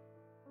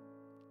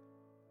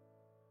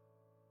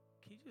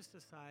 Can you just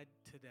decide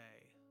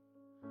today,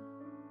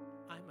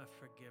 I'm a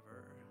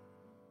forgiver,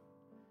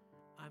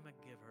 I'm a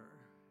giver,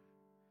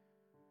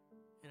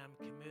 and I'm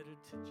committed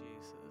to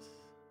Jesus.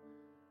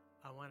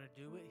 I want to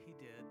do what he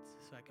did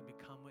so I can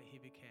become what he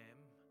became.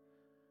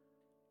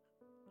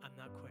 I'm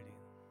not quitting.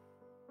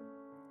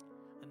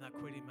 I'm not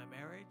quitting my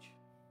marriage.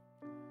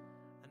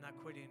 I'm not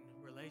quitting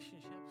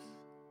relationships.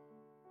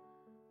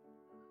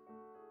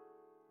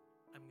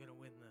 I'm going to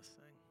win this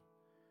thing.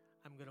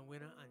 I'm going to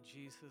win it on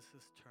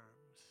Jesus'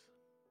 terms.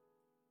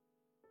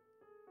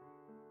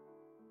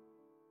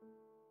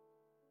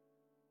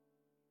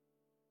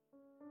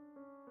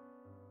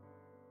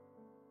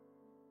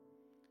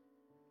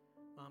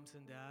 Moms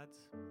and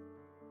dads,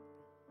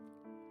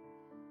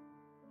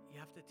 you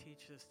have to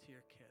teach this to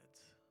your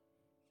kids.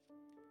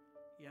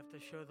 You have to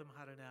show them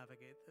how to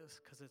navigate this,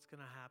 because it's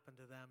going to happen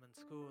to them in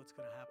school. It's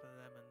going to happen to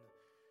them in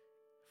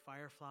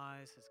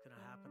fireflies. It's going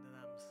to happen to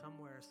them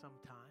somewhere,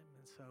 sometime.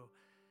 And so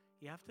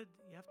you have to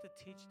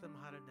teach them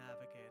how to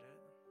navigate it.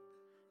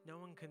 No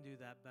one can do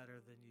that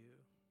better than you.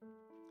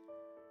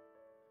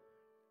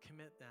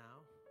 Commit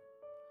now.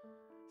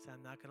 So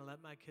I'm not going to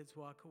let my kids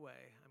walk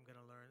away. I'm going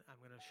to learn. I'm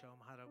going to show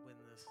them how to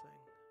win this thing.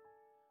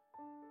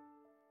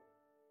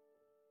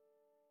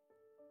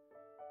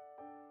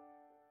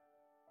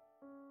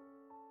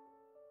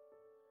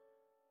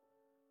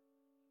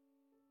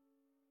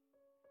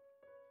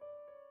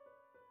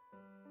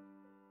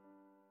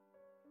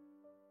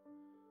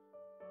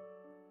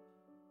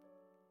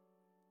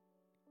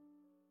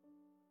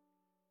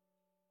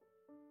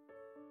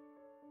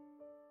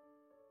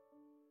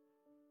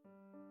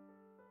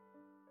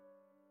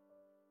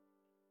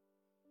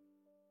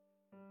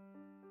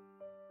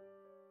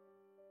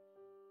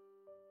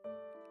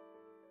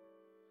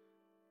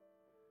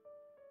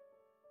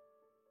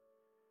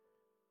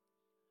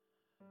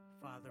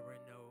 Father,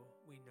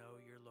 we know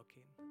you're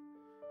looking.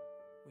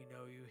 We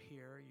know you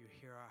hear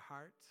our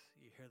hearts,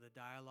 you hear the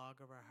dialogue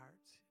of our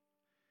hearts.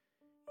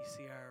 You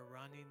see our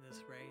running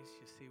this race,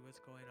 you see what's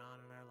going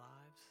on in our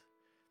lives.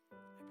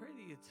 I pray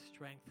that you'd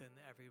strengthen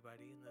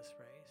everybody in this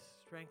race,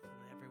 strengthen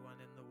everyone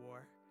in the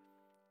war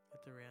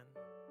that they're in.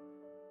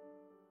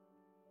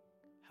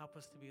 Help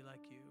us to be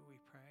like you,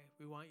 we pray.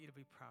 We want you to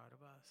be proud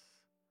of us.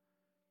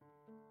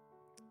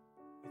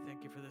 We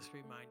thank you for this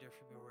reminder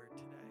from your word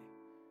today.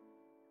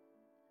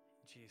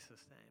 In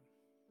Jesus' name.